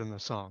can hear it in the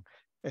song.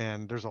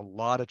 And there's a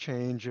lot of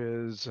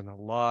changes and a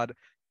lot.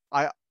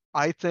 I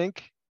I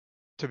think,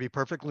 to be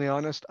perfectly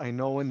honest, I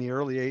know in the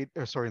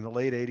in the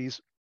late '80s,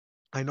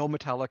 I know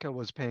Metallica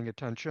was paying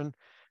attention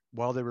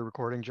while they were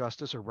recording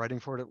Justice or writing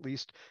for it at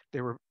least.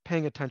 They were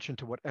paying attention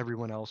to what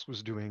everyone else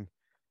was doing,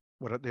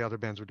 what the other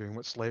bands were doing,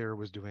 what Slayer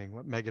was doing,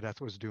 what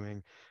Megadeth was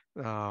doing.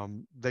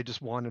 They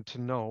just wanted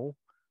to know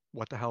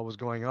what the hell was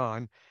going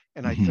on,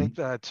 and I Hmm. think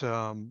that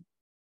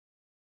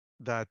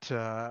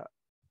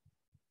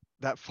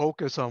that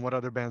focus on what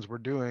other bands were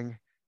doing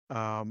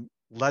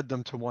led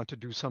them to want to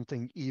do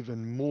something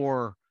even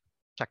more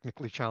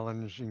technically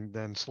challenging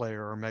than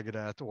Slayer or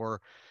Megadeth.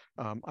 Or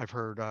I've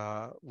heard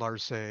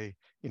Lars say,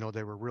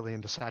 they were really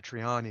into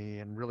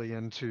Satriani and really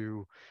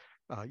into,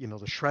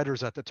 the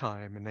Shredders at the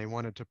time, and they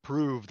wanted to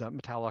prove that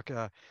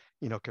Metallica,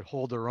 could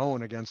hold their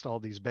own against all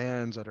these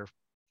bands that are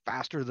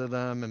faster than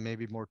them and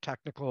maybe more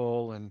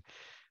technical and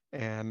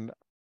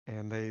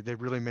they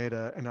really made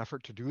an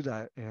effort to do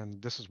that.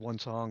 And this is one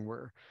song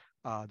where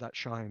that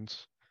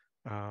shines.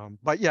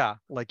 But yeah,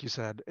 like you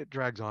said, it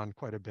drags on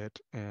quite a bit,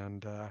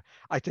 and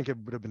I think it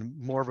would have been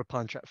more of a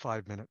punch at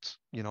 5 minutes.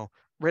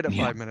 Right at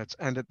Yeah. 5 minutes,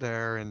 end it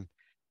there, and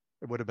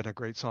it would have been a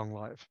great song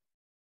live.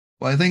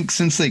 Well, I think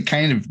since they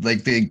kind of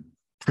like they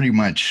pretty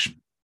much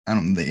I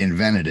don't know, they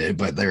invented it,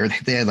 but they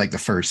had like the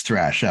first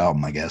thrash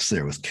album, I guess,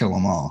 there was Kill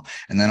 'Em All.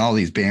 And then all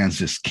these bands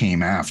just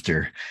came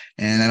after.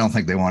 And I don't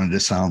think they wanted to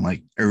sound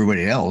like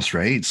everybody else,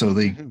 right? So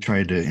they Hmm.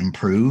 tried to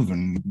improve,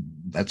 and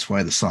that's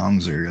why the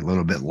songs are a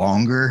little bit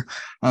longer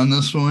on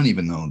this one,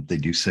 even though they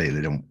do say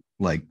they don't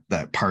like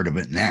that part of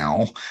it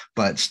now,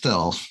 but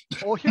still.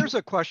 Well, here's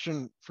a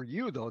question for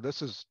you though.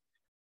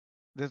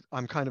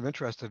 I'm kind of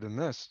interested in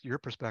this, your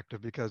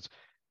perspective, because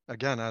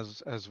again,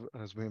 as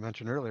we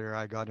mentioned earlier,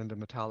 I got into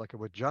Metallica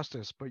with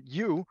Justice, but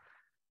you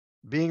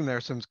being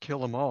there since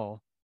Kill 'Em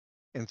All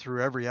and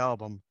through every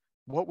album,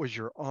 what was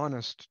your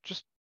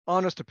just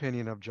honest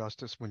opinion of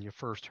Justice when you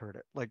first heard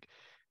it? Like,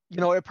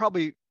 it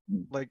probably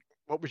like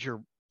what was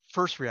your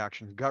first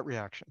reaction, gut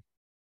reaction?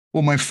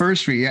 Well, my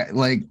first react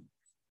like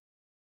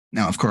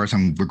now, of course,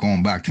 we're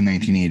going back to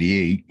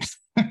 1988,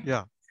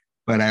 Yeah.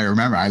 but I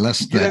remember You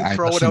didn't I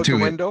throw it listened out the to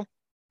it. window?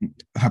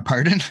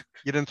 Pardon?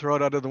 You didn't throw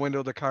it out of the window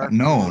of the car when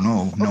No, you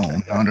no, Okay.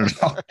 no, not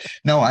at all.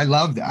 No, I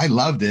loved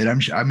it.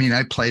 I mean,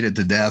 I played it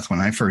to death when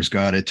I first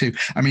got it too.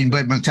 I mean,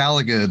 but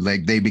Metallica,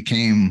 like they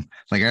became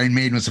like Iron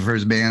Maiden was the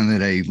first band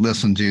that I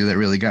listened to that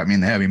really got me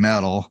into heavy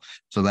metal.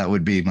 So that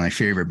would be my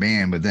favorite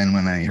band. But then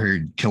when I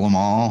heard Kill 'Em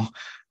All,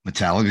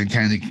 Metallica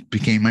kind of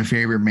became my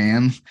favorite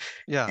band.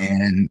 Yeah.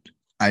 And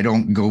I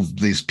don't go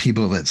these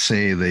people that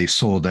say they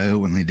sold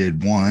out when they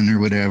did one or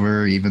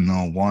whatever, even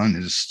though one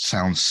is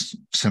sounds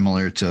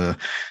similar to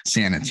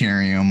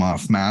Sanitarium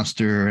off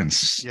Master and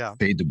Yeah,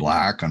 Fade to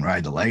Black on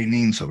Ride the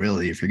Lightning. So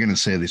really, if you're gonna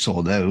say they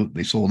sold out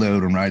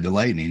on Ride the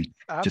Lightning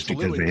just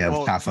because absolutely. they have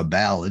Well, half a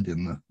ballad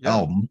in the yeah,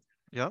 album.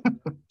 yeah,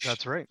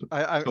 that's right. So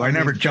I I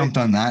never mean, jumped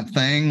on that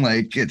thing.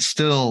 Like it's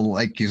still,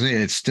 like you say,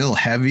 it's still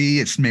heavy.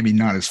 It's maybe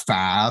not as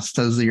fast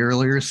as the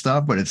earlier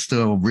stuff, but it's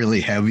still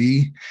really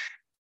heavy.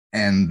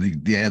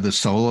 And yeah, the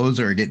solos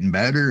are getting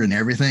better and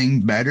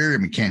everything better. I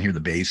mean, can't hear the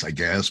bass, I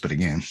guess, but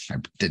again, I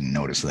didn't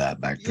notice that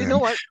back you know then.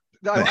 what?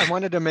 But I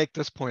wanted to make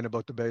this point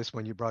about the bass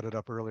when you brought it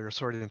up earlier.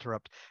 Sorry to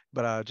interrupt,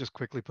 but just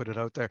quickly put it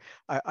out there.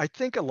 I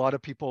think a lot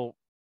of people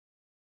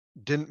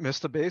didn't miss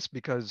the bass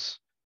because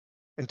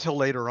until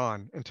later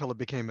on, until it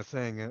became a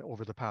thing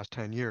over the past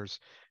 10 years.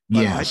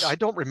 But I yes,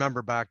 don't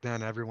remember back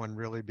then everyone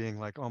really being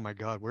like, oh my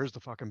God, where's the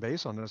fucking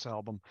bass on this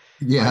album?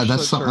 yeah, I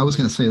was Certainly,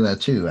 going to say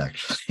that too,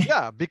 actually.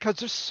 yeah, because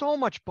there's so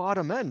much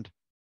bottom end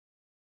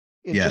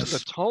in just the Yes.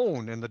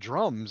 tone and the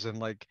drums and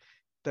like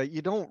that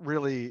you don't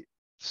really,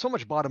 so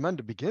much bottom end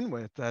to begin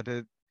with that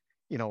it,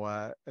 you know,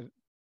 a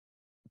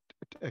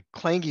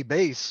clangy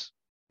bass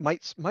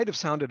might have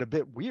sounded a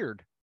bit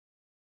weird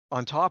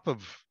on top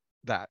of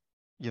that,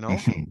 you know?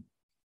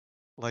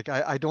 Like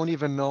I don't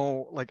even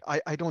know. Like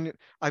I don't.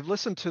 I've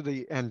listened to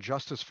the "And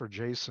Justice for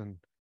Jason"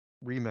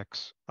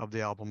 remix of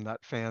the album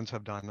that fans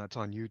have done. That's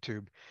on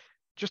YouTube,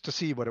 just to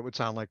see what it would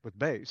sound like with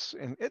bass.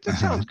 And it Uh-huh.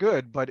 sounds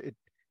good, but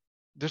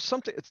there's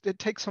something. It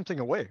takes something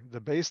away.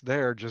 The bass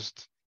there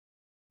just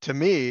to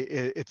me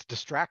it's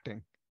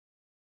distracting.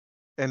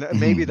 And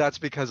maybe Mhm. that's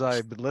because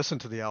I've been listening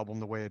to the album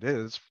the way it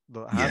is.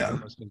 I have Yeah.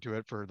 been listening to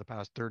it for the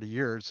past 30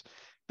 years.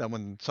 That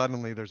when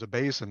suddenly there's a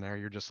bass in there,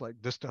 you're just like,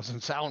 this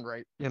doesn't sound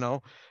right, you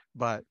know?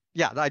 But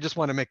yeah, I just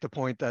want to make the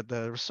point that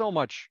there's so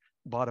much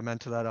bottom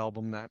end to that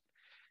album that,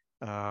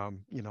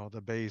 you know,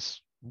 the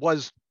bass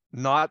was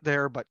not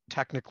there, but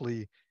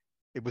technically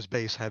it was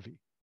bass heavy.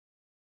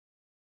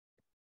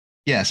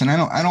 Yes, and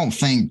I don't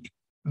think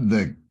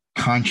the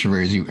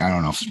controversy, I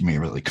don't know if it's maybe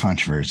really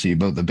controversy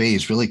about the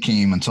bass really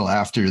came until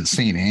after the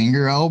Saint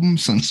Anger album,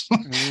 since that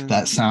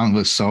Mm, sound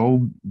was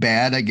so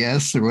bad, I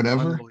guess, or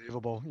whatever.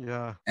 unbelievable.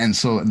 Yeah. And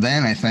so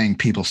then I think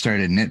people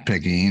started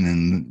nitpicking,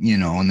 and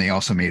and they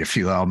also made a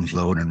few albums,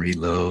 Load and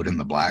Reload, and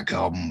the Black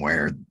album,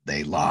 where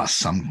they lost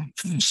some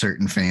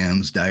certain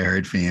fans,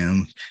 diehard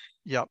fans,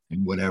 Yep.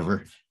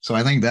 whatever. So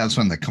I think that's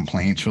when the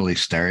complaints really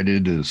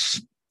started,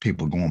 is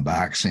people going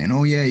back saying,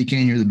 "Oh yeah, you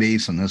can't hear the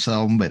bass on this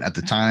album," but at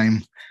the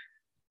time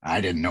I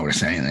didn't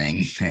notice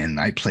anything, and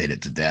I played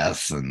it to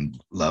death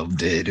and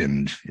loved it,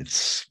 and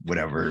it's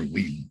whatever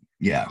we,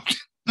 yeah.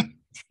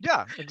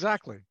 Yeah,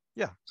 exactly.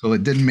 Yeah. So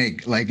it didn't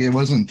make, like, it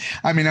wasn't.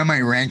 I mean, I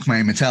might rank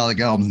my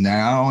Metallica albums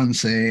now and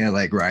say I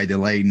like Ride the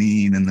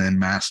Lightning and then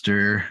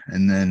Master,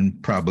 and then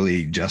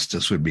probably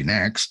Justice would be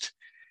next.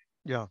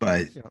 Yeah.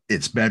 But Yeah.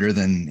 it's better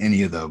than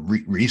any of the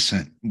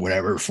recent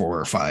whatever 4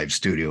 or 5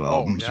 studio Oh,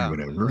 albums or yeah.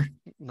 whatever.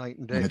 Night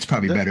and And day. it's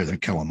probably better than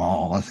Kill 'Em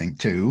All, I think,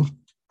 too.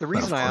 The But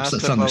reason of I course, asked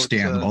that's about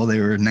understandable. They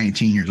were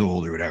 19 years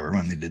old or whatever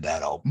when they did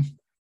that album.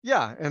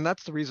 yeah, and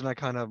that's the reason I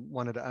kind of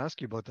wanted to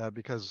ask you about that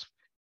because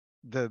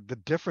the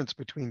difference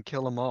between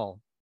Kill 'Em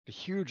All, the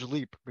huge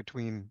leap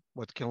between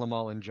what's Kill 'Em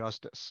All and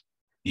Justice,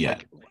 Yeah.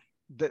 like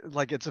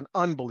like it's an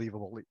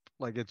unbelievable leap.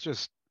 Like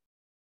it's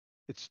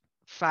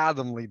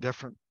fathomly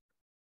different,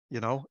 you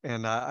know.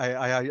 And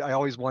I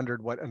always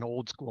wondered what an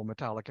old school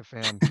Metallica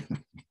fan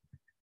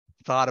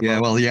thought Yeah,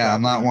 about well, yeah,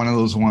 I'm that not leap. one of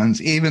those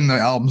ones. Even the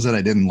albums that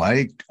I didn't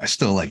like, I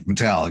still like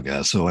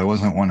Metallica. So I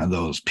wasn't one of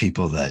those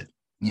people that,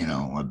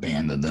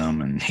 abandoned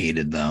them and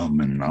hated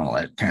them and all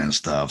that kind of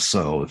stuff.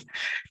 So,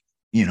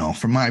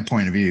 from my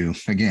point of view,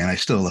 again, I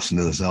still listened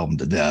to this album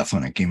to death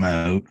when it came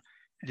out,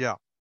 Yeah,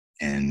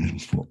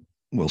 and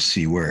we'll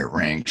see where it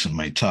ranks in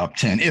my top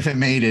 10. If it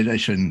made it, I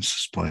shouldn't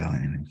spoil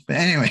anything. But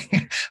anyway,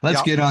 let's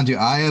yeah. get on to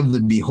Eye of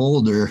the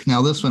Beholder.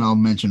 Now, this one I'll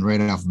mention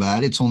right off the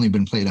bat. It's only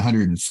been played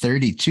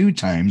 132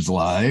 times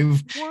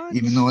live,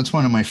 even What? though it's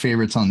one of my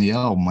favorites on the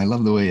album. I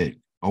love the way it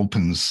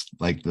opens,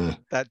 like the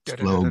That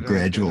slow,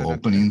 gradual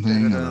opening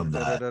thing. I love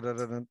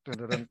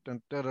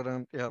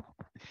that. yeah.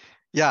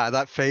 Yeah,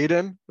 that fade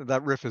in,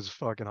 that riff is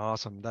fucking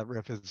awesome. That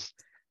riff is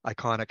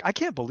iconic. I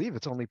can't believe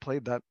it's only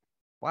played that.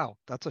 Wow,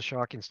 that's a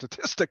shocking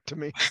statistic to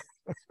me.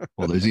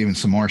 Well, there's even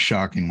some more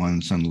shocking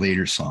ones on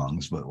later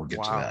songs, but we'll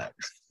get to Wow. that.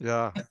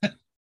 Yeah.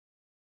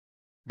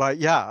 But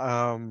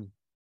yeah,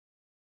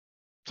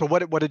 so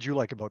what did you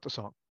like about the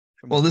song?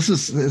 Well, this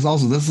is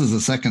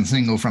the second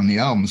single from the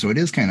album, so it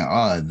is kind of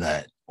odd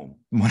that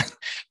when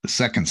the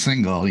second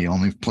single you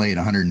only played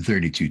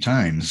 132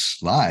 times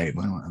live.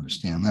 I don't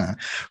understand that,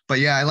 but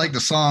yeah, I like Yeah.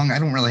 the song. I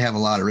don't really have a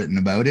lot written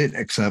about it,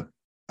 except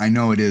I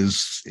know it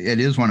is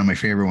one of my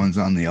favorite ones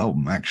on the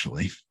album,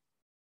 actually.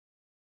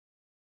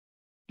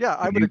 Yeah,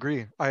 I What do would you?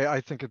 agree.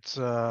 I think it's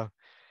I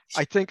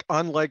think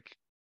unlike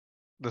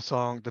the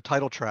song, the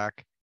title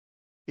track,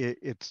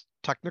 it's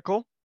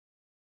technical,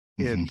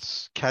 Mhm.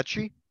 it's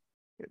catchy,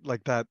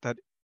 like that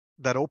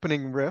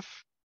opening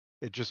riff,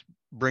 it just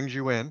brings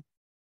you in.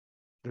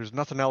 there's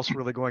nothing else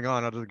really going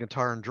on other than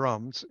guitar and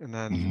drums, and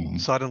then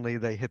suddenly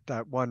they hit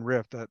that one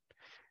riff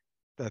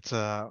that's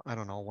I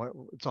don't know what,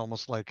 it's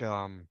almost like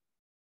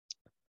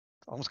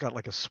almost got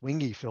like a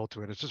swingy feel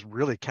to it. It's just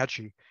really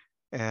catchy,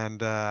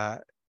 and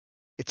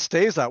it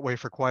stays that way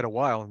for quite a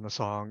while in the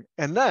song.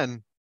 And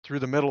then through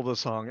the middle of the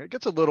song, it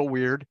gets a little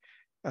weird.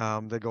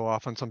 They go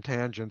off on some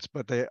tangents,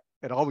 but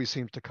it always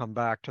seems to come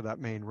back to that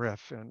main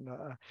riff. And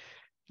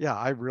yeah,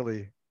 I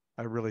really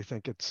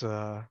think it's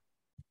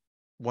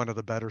one of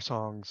the better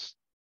songs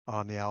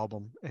on the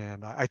album.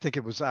 And I think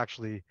it was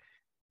actually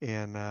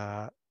in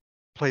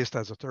placed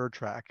as a third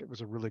track. It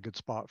was a really good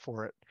spot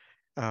for it.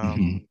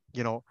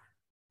 You know,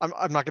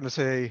 I'm not going to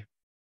say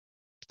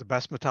it's the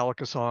best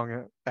Metallica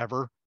song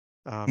ever.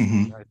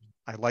 Hmm.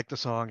 I like the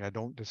song. I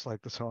don't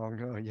dislike the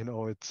song. You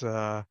know, it's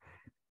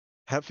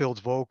Hetfield's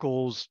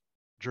vocals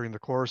during the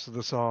chorus of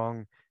the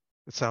song.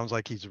 It sounds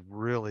like he's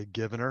really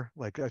giving her.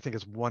 Like, I think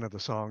it's one of the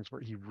songs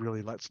where he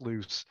really lets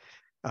loose.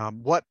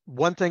 What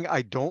one thing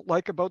I don't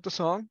like about the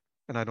song,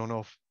 and I don't know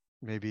if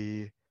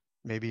maybe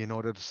you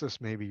noticed this,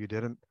 maybe you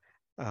didn't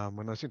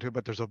when listening to it,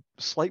 but there's a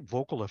slight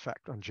vocal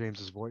effect on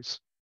James's voice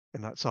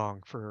in that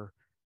song for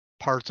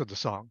parts of the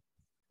song.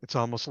 It's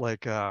almost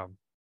like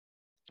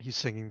he's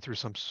singing through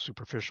some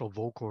superficial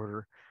vocal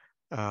order,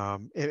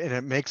 and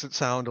it makes it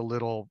sound a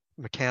little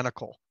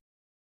mechanical.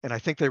 And I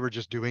think they were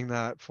just doing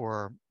that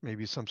for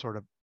maybe some sort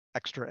of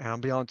extra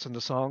ambiance in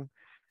the song.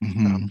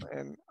 Hmm.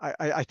 And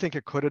I think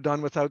it could have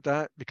done without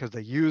that because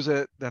they use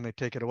it, then they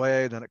take it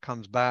away, then it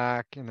comes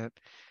back, and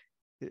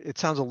it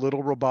sounds a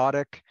little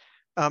robotic.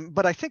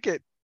 But I think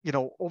it, you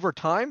know, over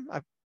time,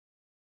 I've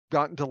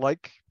gotten to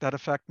like that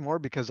effect more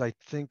because I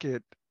think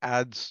it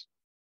adds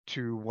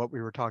to what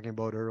we were talking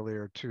about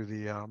earlier, to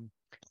the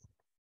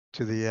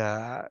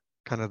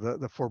kind of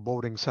the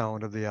foreboding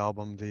sound of the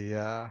album,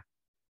 the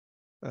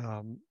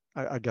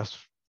I guess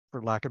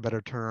for lack of a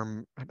better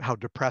term, how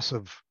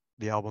depressive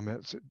the album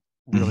is. It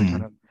really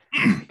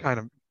Hmm. kind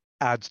of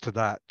adds to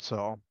that.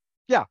 So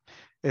yeah,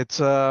 it's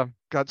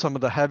got some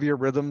of the heavier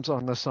rhythms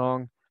on the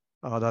song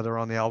that are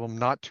on the album.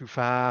 Not too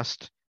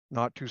fast,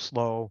 not too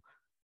slow.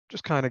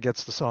 Just kind of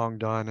gets the song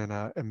done in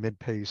a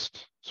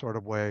mid-paced sort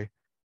of way.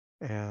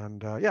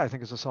 And yeah, I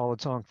think it's a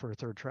solid song for a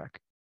third track.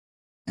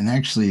 And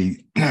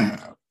actually,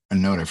 a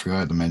note I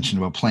forgot to mention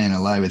about playing it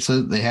live. It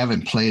says they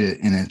haven't played it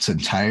in its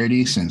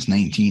entirety since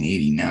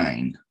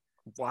 1989.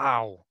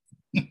 Wow.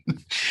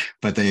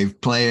 But they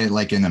play it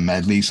like in a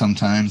medley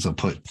sometimes. They'll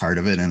put part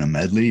of it in a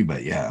medley.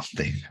 But yeah,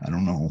 I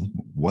don't know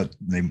what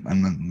they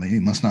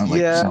must not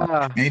like the song.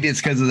 Yeah. Maybe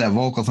it's because of that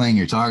vocal thing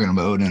you're talking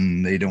about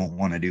and they don't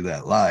want to do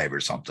that live or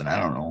something. I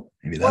don't know.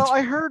 Maybe Well, that's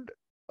I heard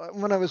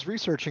when I was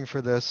researching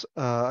for this,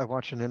 I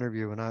watched an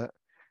interview and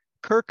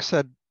Kirk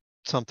said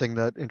something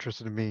that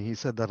interested me. He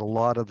said that a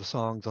lot of the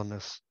songs on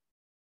this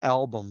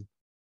album,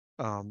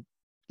 um,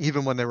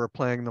 even when they were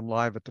playing them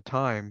live at the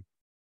time,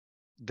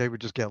 they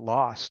would just get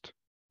lost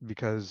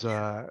because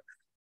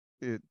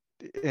it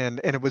and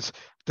it was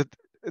that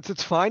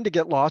it's fine to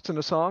get lost in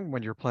a song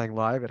when you're playing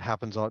live. It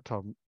happens out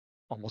to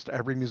almost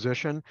every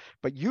musician,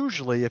 but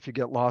usually if you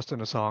get lost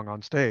in a song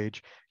on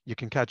stage, you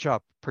can catch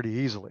up pretty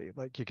easily.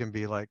 Like you can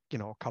be like, you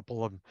know, a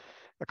couple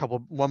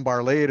one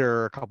bar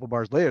later, a couple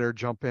bars later,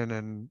 jump in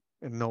and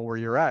know where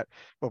you're at.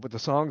 But with the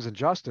songs in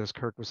Justice,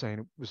 Kirk was saying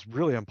it was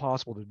really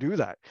impossible to do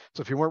that.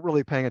 So if you weren't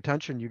really paying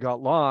attention, you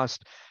got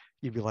lost,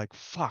 you'd be like,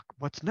 fuck,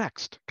 what's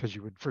next? Because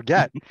you would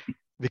forget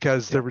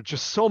because yeah. there were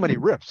just so many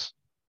riffs.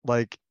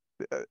 Like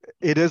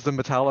it is the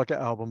Metallica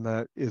album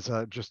that is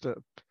just the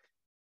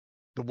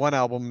one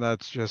album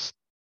that's just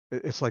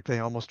it's like they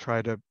almost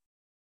try to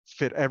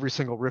fit every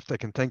single riff they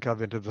can think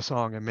of into the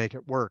song and make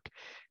it work.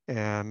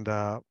 And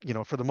you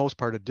know, for the most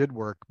part, it did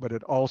work, but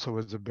it also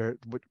is a very,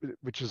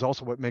 which is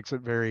also what makes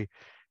it very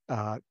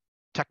uh,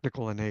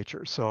 technical in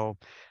nature. So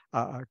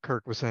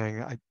Kirk was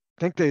saying, I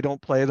think they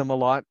don't play them a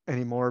lot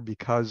anymore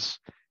because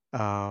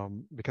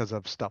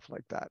of stuff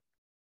like that.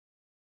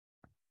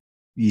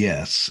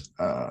 Yes.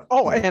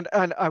 Oh, and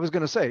I was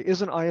going to say,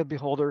 isn't I a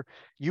Beholder?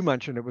 You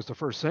mentioned it was the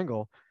first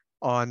single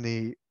on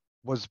the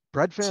was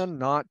Breadfan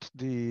not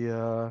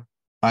the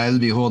Eye of the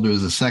Beholder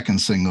is the second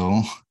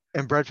single.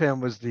 and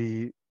Breadfan was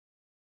the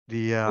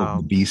Oh,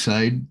 the B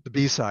side. the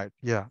B side.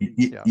 Yeah,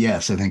 yeah.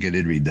 Yes, I think I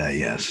did read that.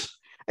 Yes.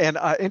 And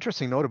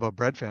interesting note about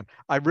Breadfan,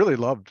 I really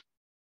loved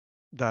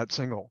that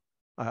single.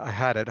 I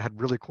had it. It had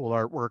really cool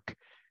artwork.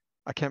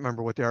 I can't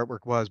remember what the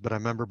artwork was, but I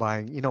remember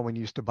buying. You know, when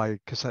you used to buy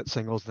cassette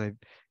singles, they'd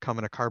come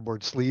in a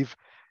cardboard sleeve.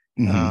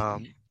 Hmm.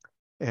 Um,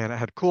 and it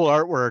had cool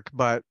artwork,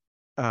 but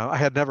I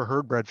had never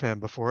heard Breadfan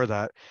before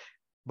that.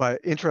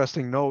 But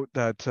interesting note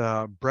that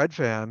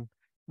Breadfan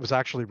was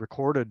actually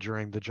recorded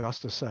during the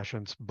Justice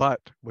sessions,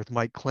 but with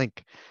Mike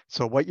Klink.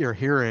 So what you're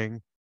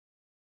hearing,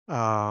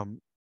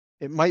 um,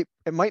 it might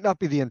not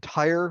be the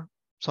entire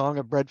song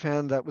of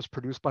Breadfan that was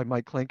produced by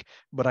Mike Klink,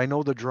 but I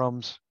know the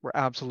drums were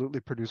absolutely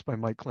produced by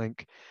Mike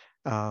Klink.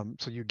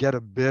 So you get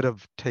a bit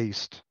of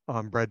taste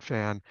on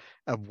Breadfan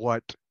of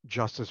what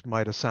Justice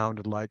might have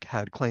sounded like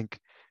had Klink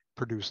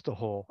produced the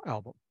whole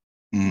album.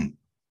 Mm.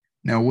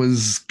 Now,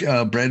 was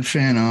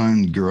Breadfan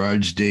on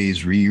Garage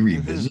Days Hmm.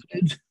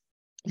 Revisited?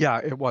 Yeah,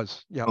 it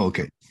was. Yeah. Oh,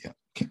 okay, yeah,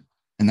 okay.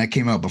 And that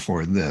came out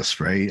before this,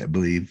 right? I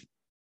believe.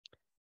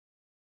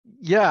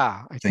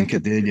 Yeah, I I think think it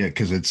it, did, yeah,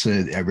 because it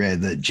said I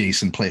read that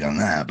Jason played on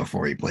that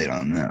before he played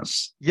on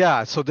this.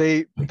 yeah, so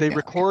they Yeah, okay.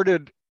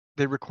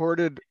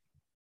 recorded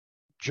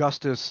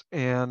Justice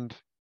and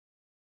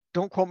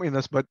don't quote me on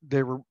this, but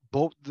they were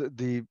both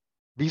the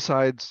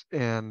B-sides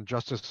and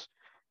Justice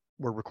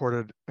were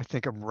recorded, I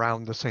think,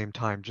 around the same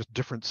time, just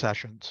different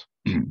sessions,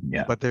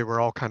 Yeah. but they were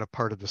all kind of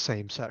part of the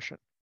same session,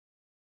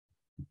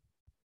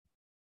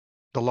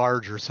 the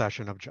larger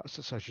session of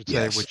Justice, I should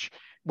say, Yes.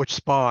 which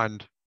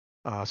spawned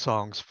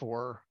songs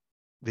for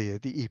the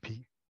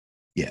EP.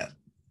 Yeah.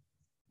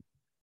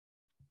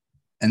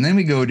 And then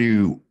we go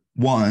to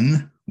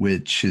One,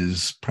 which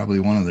is probably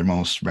one of their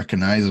most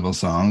recognizable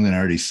songs. And I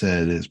already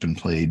said it's been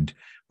played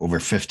over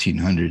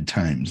 1,500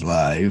 times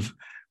live,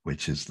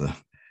 which is the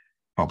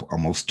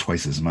almost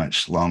twice as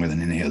much longer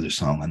than any other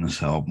song on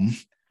this album.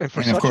 And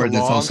for And of such a course, it's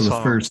long also the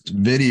song, first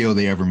video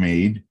they ever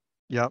made.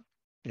 yep,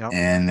 yep,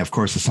 And of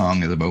course, the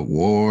song is about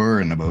war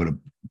and about a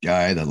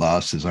guy that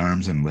lost his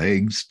arms and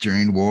legs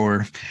during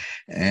war.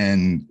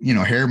 And,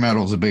 hair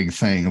metal is a big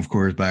thing, of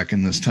course, back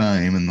in this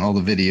time. And all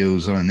the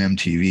videos on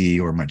MTV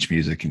or Much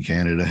Music in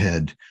Canada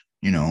had,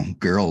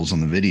 girls on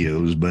the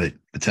videos, but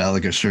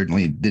Metallica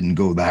certainly didn't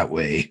go that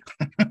way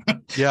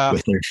yeah,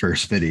 with their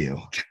first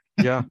video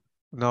yeah,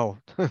 no.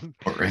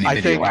 or any I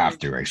video think,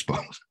 after, I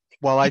suppose.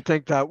 well, I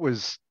think that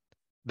was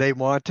they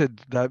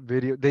wanted that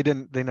video. They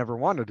never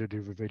wanted to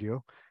do the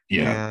video.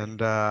 Yeah.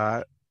 And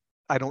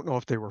I don't know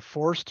if they were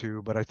forced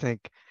to, but I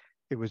think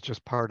it was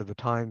just part of the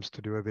times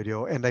to do a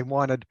video. And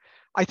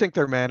I think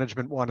their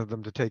management wanted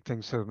them to take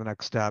things to the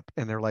next step.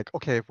 And they're like,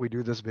 okay, if we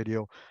do this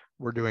video,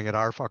 we're doing it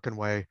our fucking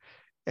way.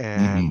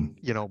 And,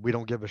 Mm-hmm. we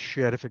don't give a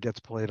shit if it gets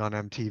played on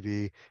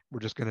MTV. We're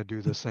just going to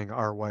do this thing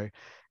our way.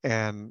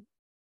 And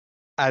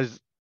as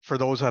for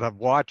those that have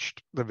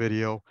watched the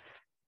video,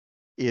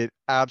 it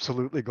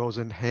absolutely goes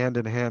in hand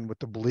with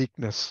the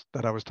bleakness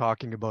that I was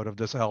talking about of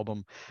this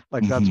album.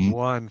 Like that's Mm-hmm.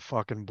 one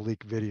fucking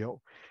bleak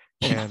video.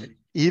 And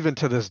even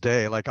to this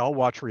day, like I'll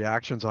watch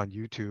reactions on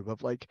YouTube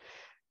of like,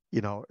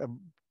 you know,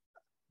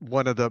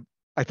 one of the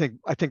I think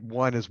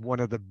one is one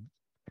of the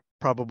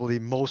probably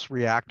most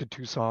reacted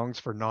to songs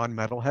for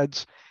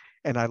non-metalheads.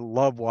 And I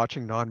love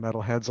watching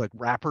non-metalheads like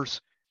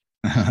rappers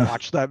just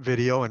watch that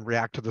video and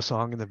react to the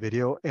song in the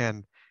video.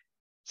 And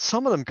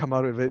some of them come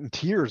out of it in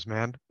tears,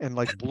 man, and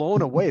like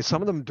blown away.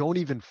 Some of them don't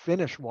even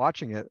finish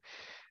watching it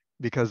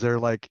because they're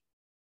like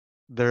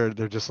they're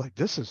just like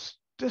this is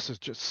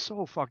just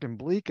so fucking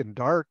bleak and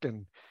dark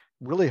and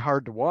really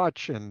hard to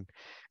watch. And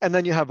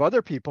then you have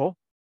other people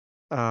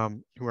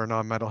who are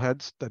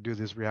non-metalheads that do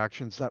these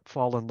reactions that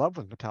fall in love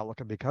with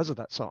Metallica because of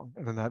that song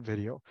and in that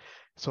video.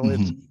 So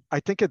Mm-hmm. I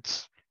think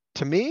it's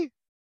to me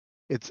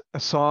it's a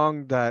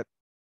song that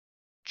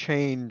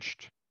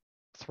changed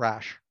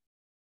thrash.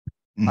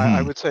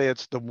 I Mm-hmm. would say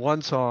it's the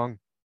one song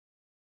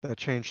that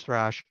changed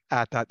thrash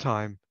at that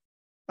time,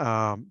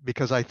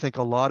 because I think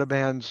a lot of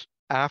bands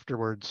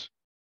afterwards,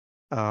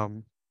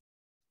 um,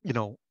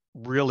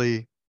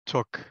 really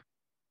took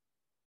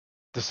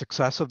the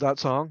success of that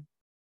song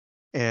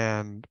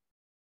and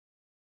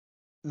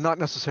not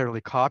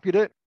necessarily copied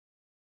it,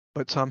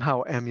 but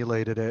somehow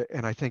emulated it.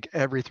 And I think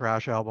every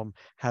thrash album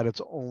had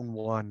its own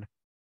one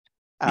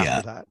after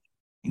Yeah. that.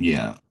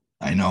 Yeah,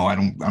 I know.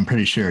 I'm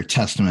pretty sure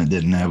Testament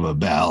didn't have a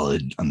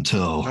ballad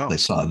until they No.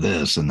 saw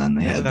this, and then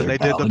they And had then their they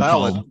did the ballad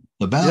ballad. called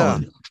The Yeah.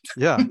 Ballad,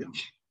 Yeah.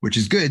 which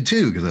is good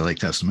too, because I like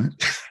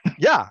Testament.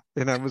 Yeah.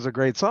 And it was a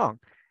great song,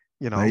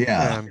 But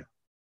yeah, and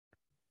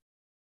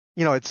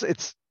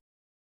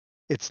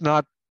it's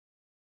not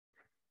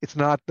it's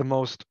not the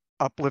most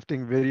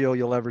uplifting video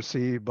you'll ever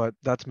see, but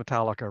that's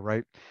Metallica,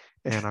 right?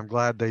 And I'm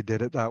glad they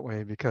did it that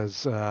way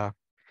because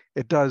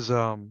it does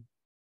um,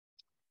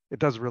 it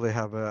does really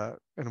have an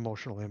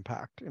emotional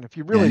impact. And if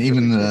you and really just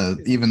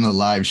even the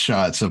live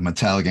shots of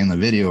Metallica in the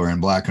video are in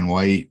black and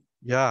white.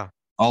 yeah, yeah,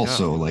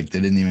 Also, like they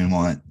didn't even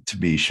want it to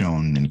be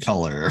shown in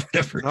color or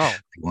whatever. no,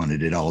 They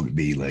wanted it all to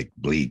be like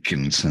bleak,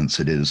 and since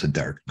it is a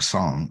dark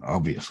song,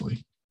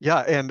 obviously. yeah,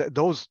 and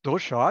those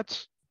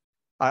shots,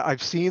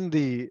 I've seen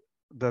the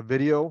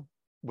video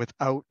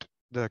without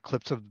the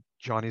clips of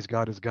Johnny's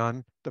Got His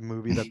Gun, the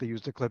movie that they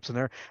used the clips in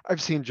there.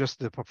 I've seen just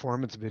the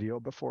performance video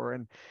before,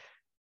 and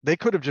they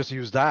could have just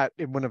used that.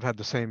 It wouldn't have had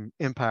the same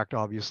impact,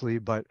 obviously,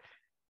 but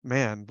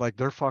man, like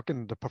they're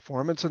fucking the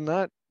performance in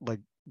that, like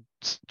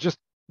just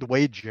the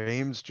way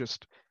James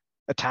just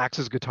attacks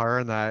his guitar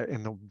and that,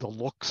 and the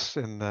looks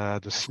and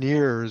the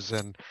sneers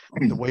and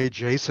the way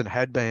Jason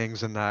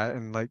headbangs and that,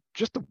 and like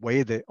just the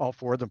way they all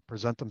four of them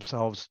present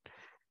themselves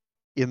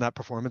in that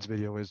performance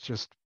video is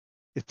just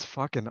it's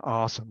fucking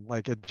awesome.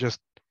 Like it just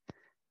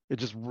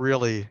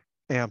really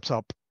amps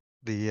up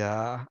the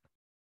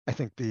I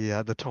think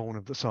the tone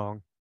of the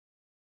song.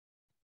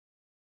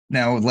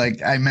 Now,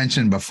 like I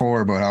mentioned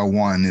before about how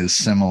one is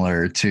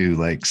similar to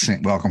like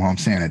Welcome Home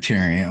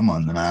Sanitarium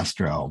on the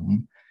Master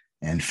album.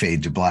 and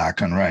Fade to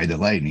Black on Ride the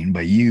Lightning.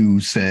 But you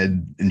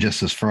said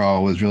Injustice for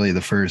All was really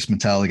the first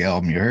Metallica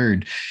album you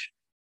heard,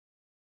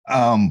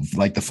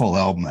 like the full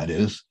album, that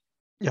is.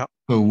 Yeah.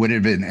 So would it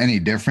have been any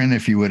different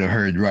if you would have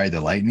heard Ride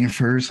the Lightning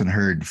first and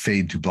heard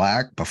Fade to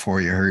Black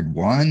before you heard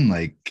one?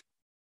 Like,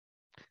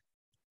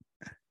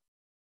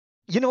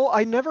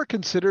 I never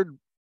considered,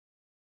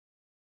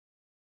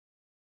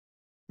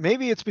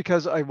 maybe it's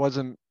because I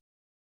wasn't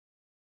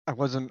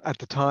at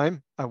the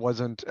time, I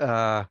wasn't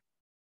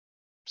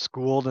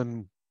schooled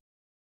in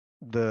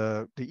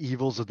the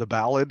evils of the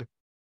ballad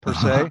per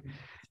uh-huh. se.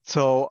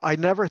 So I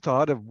never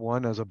thought of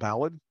one as a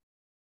ballad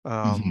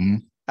Mm-hmm.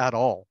 at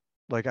all.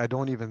 Like I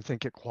don't even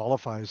think it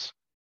qualifies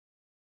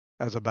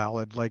as a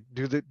ballad. Like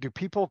do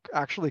people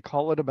actually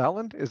call it a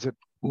ballad? Is it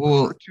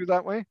Well, referred to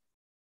that way?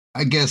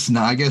 I guess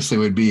not. I guess it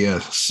would be a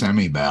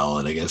semi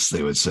ballad, I guess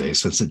they would say,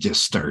 since it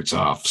just starts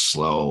off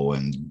slow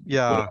and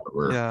Yeah,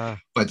 whatever. yeah.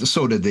 But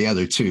so did the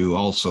other two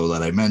also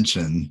that I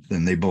mentioned.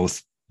 Then they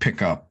both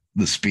pick up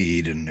the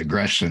speed and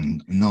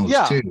aggression in those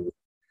Yeah, two.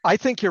 I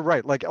think you're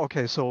right. Like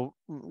okay, so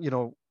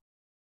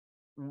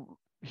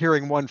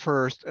hearing one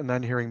first and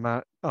then hearing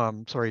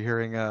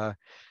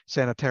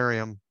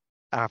Sanitarium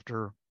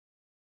after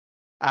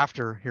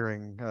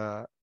hearing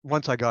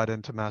once I got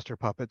into Master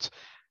Puppets,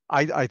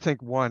 I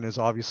think one is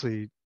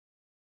obviously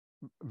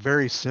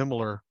very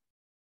similar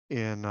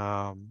in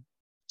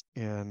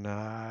in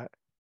uh,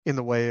 in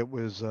the way it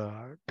was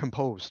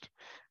composed.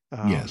 It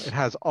Yes.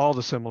 has all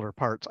the similar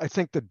parts. I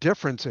think the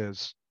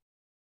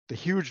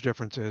huge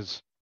difference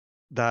is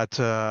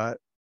that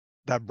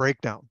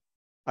breakdown.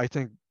 I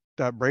think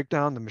that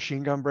breakdown, the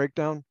machine gun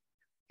breakdown,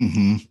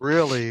 Mm-hmm.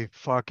 really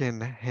fucking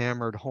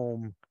hammered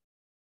home.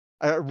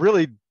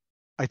 Really,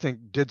 I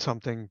think did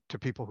something to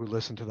people who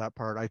listened to that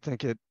part. I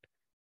think it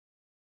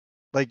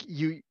like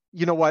you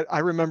know what? I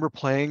remember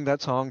playing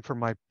that song for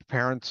my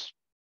parents,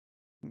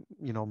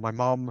 my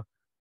mom,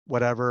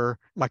 whatever,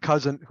 my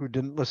cousin who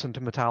didn't listen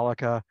to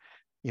Metallica,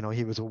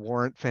 he was a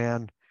Warrant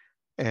fan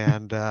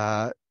and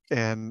I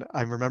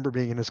remember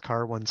being in his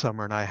car one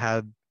summer and I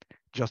had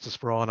Justice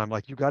for All and I'm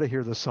like, you got to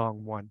hear this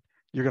song one.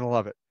 You're going to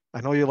love it. I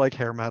know you like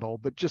hair metal,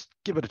 but just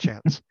give it a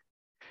chance.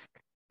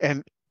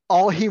 And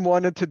all he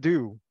wanted to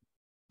do,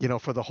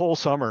 for the whole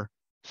summer,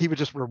 he would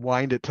just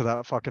rewind it to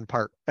that fucking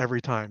part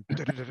every time.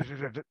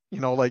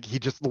 Like he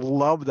just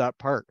loved that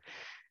part.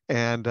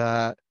 And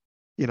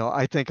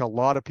I think a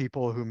lot of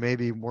people who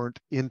maybe weren't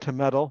into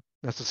metal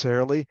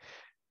necessarily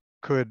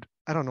could,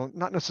 I don't know,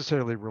 not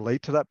necessarily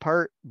relate to that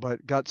part,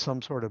 but got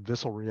some sort of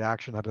visceral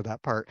reaction out of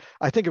that part.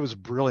 I think it was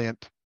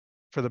brilliant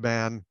for the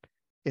band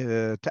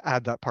to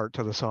add that part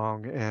to the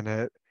song, and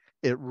it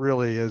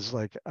really is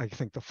like I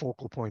think the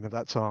focal point of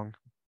that song.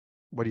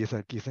 What do you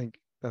think? Do you think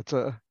that's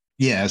a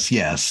Yes,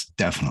 yes, yeah.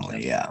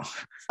 definitely. Yeah.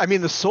 I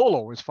mean, the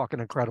solo is fucking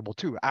incredible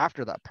too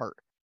after that part.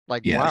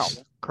 Like, wow,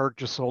 Yes. Kirk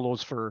just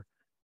solos for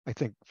I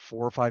think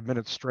 4 or 5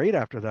 minutes straight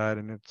after that,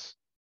 and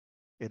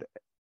it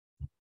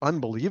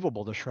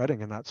unbelievable the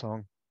shredding in that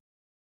song.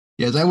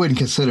 Yes, I wouldn't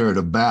consider it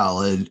a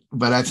ballad,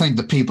 but I think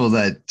the people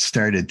that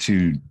started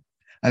to,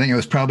 I think it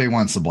was probably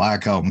once the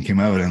Black album came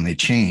out and they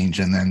changed,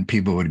 and then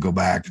people would go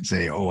back and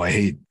say, "Oh, I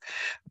hate,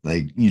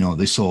 like,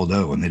 they sold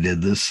out when they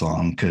did this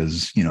song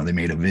because, they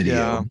made a Yeah,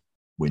 video,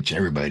 which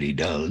everybody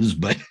does,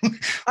 but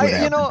I you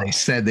whatever. know They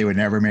said they would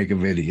never make a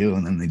video,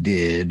 and then they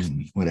did,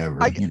 and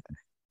whatever. I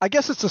I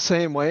guess it's the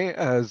same way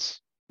as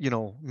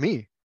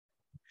me.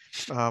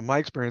 My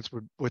experience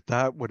with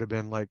that would have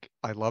been like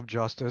I love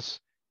Justice.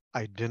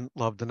 I didn't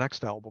love the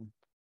next album,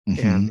 Hmm.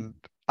 and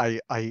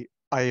I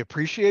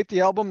appreciate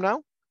the album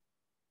now,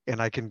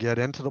 and I can get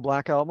into the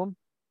Black album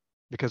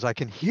because I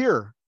can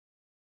hear.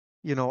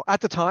 At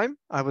the time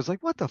I was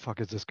like, "What the fuck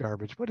is this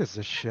garbage? What is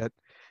this shit?"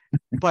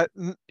 But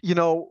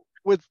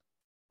with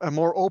a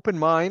more open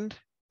mind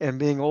and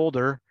being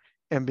older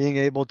and being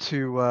able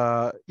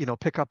to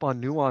pick up on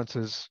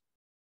nuances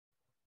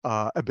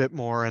a bit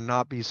more and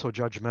not be so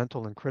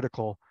judgmental and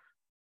critical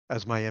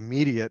as my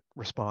immediate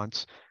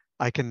response,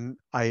 I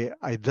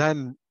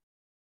then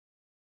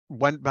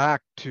went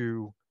back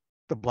to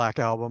the Black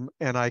album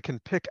and I can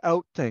pick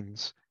out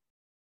things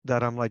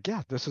that I'm like,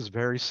 yeah, this is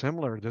very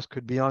similar. This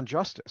could be on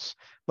Justice.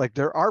 Like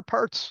there are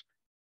parts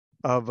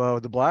of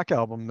the Black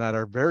album that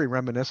are very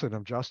reminiscent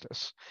of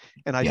Justice,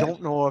 and Yeah. I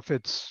don't know if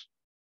it's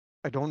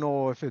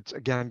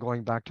again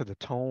going back to the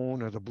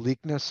tone or the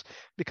bleakness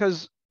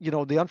because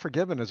The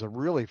Unforgiven is a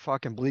really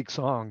fucking bleak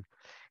song,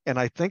 and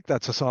I think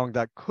that's a song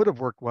that could have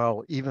worked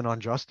well even on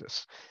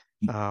Justice.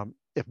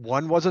 If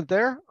one wasn't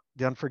there,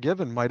 The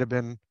Unforgiven might have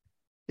been.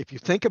 If you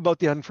think about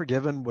The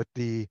Unforgiven with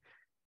the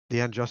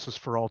Injustice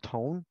for All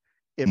tone,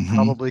 it Hmm.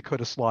 probably could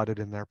have slotted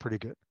in there pretty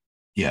good.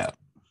 Yeah.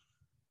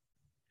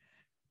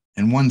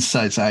 And one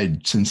side,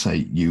 since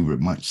you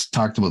much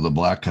talked about the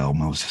Black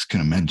album, I was just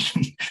going to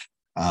mention,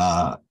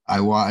 I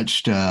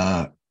watched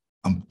a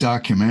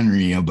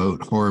documentary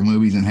about horror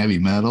movies and heavy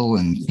metal,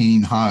 and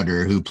Kane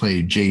Hodder, who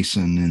played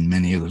Jason in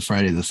many of the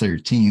Friday the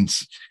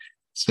 13th,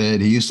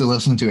 said he used to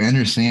listen to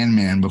Enter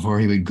Sandman before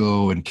he would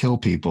go and kill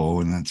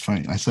people, and that's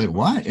fine. I said,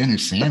 "What? Enter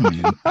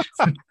Sandman?"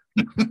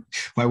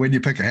 Why wouldn't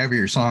you pick a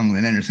heavier song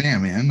than Enter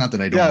Sandman? Not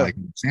that I don't Yeah, like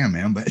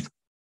Sandman, but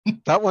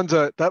that one's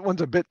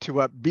a bit too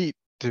upbeat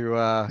to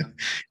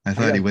I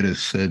thought he would have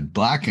said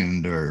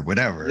Blackened or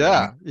whatever.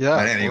 yeah, But yeah,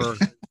 anyway,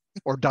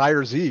 or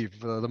Dyer's Eve,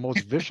 the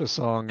most vicious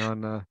song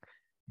on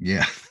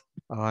yeah.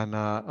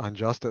 on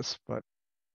Justice. But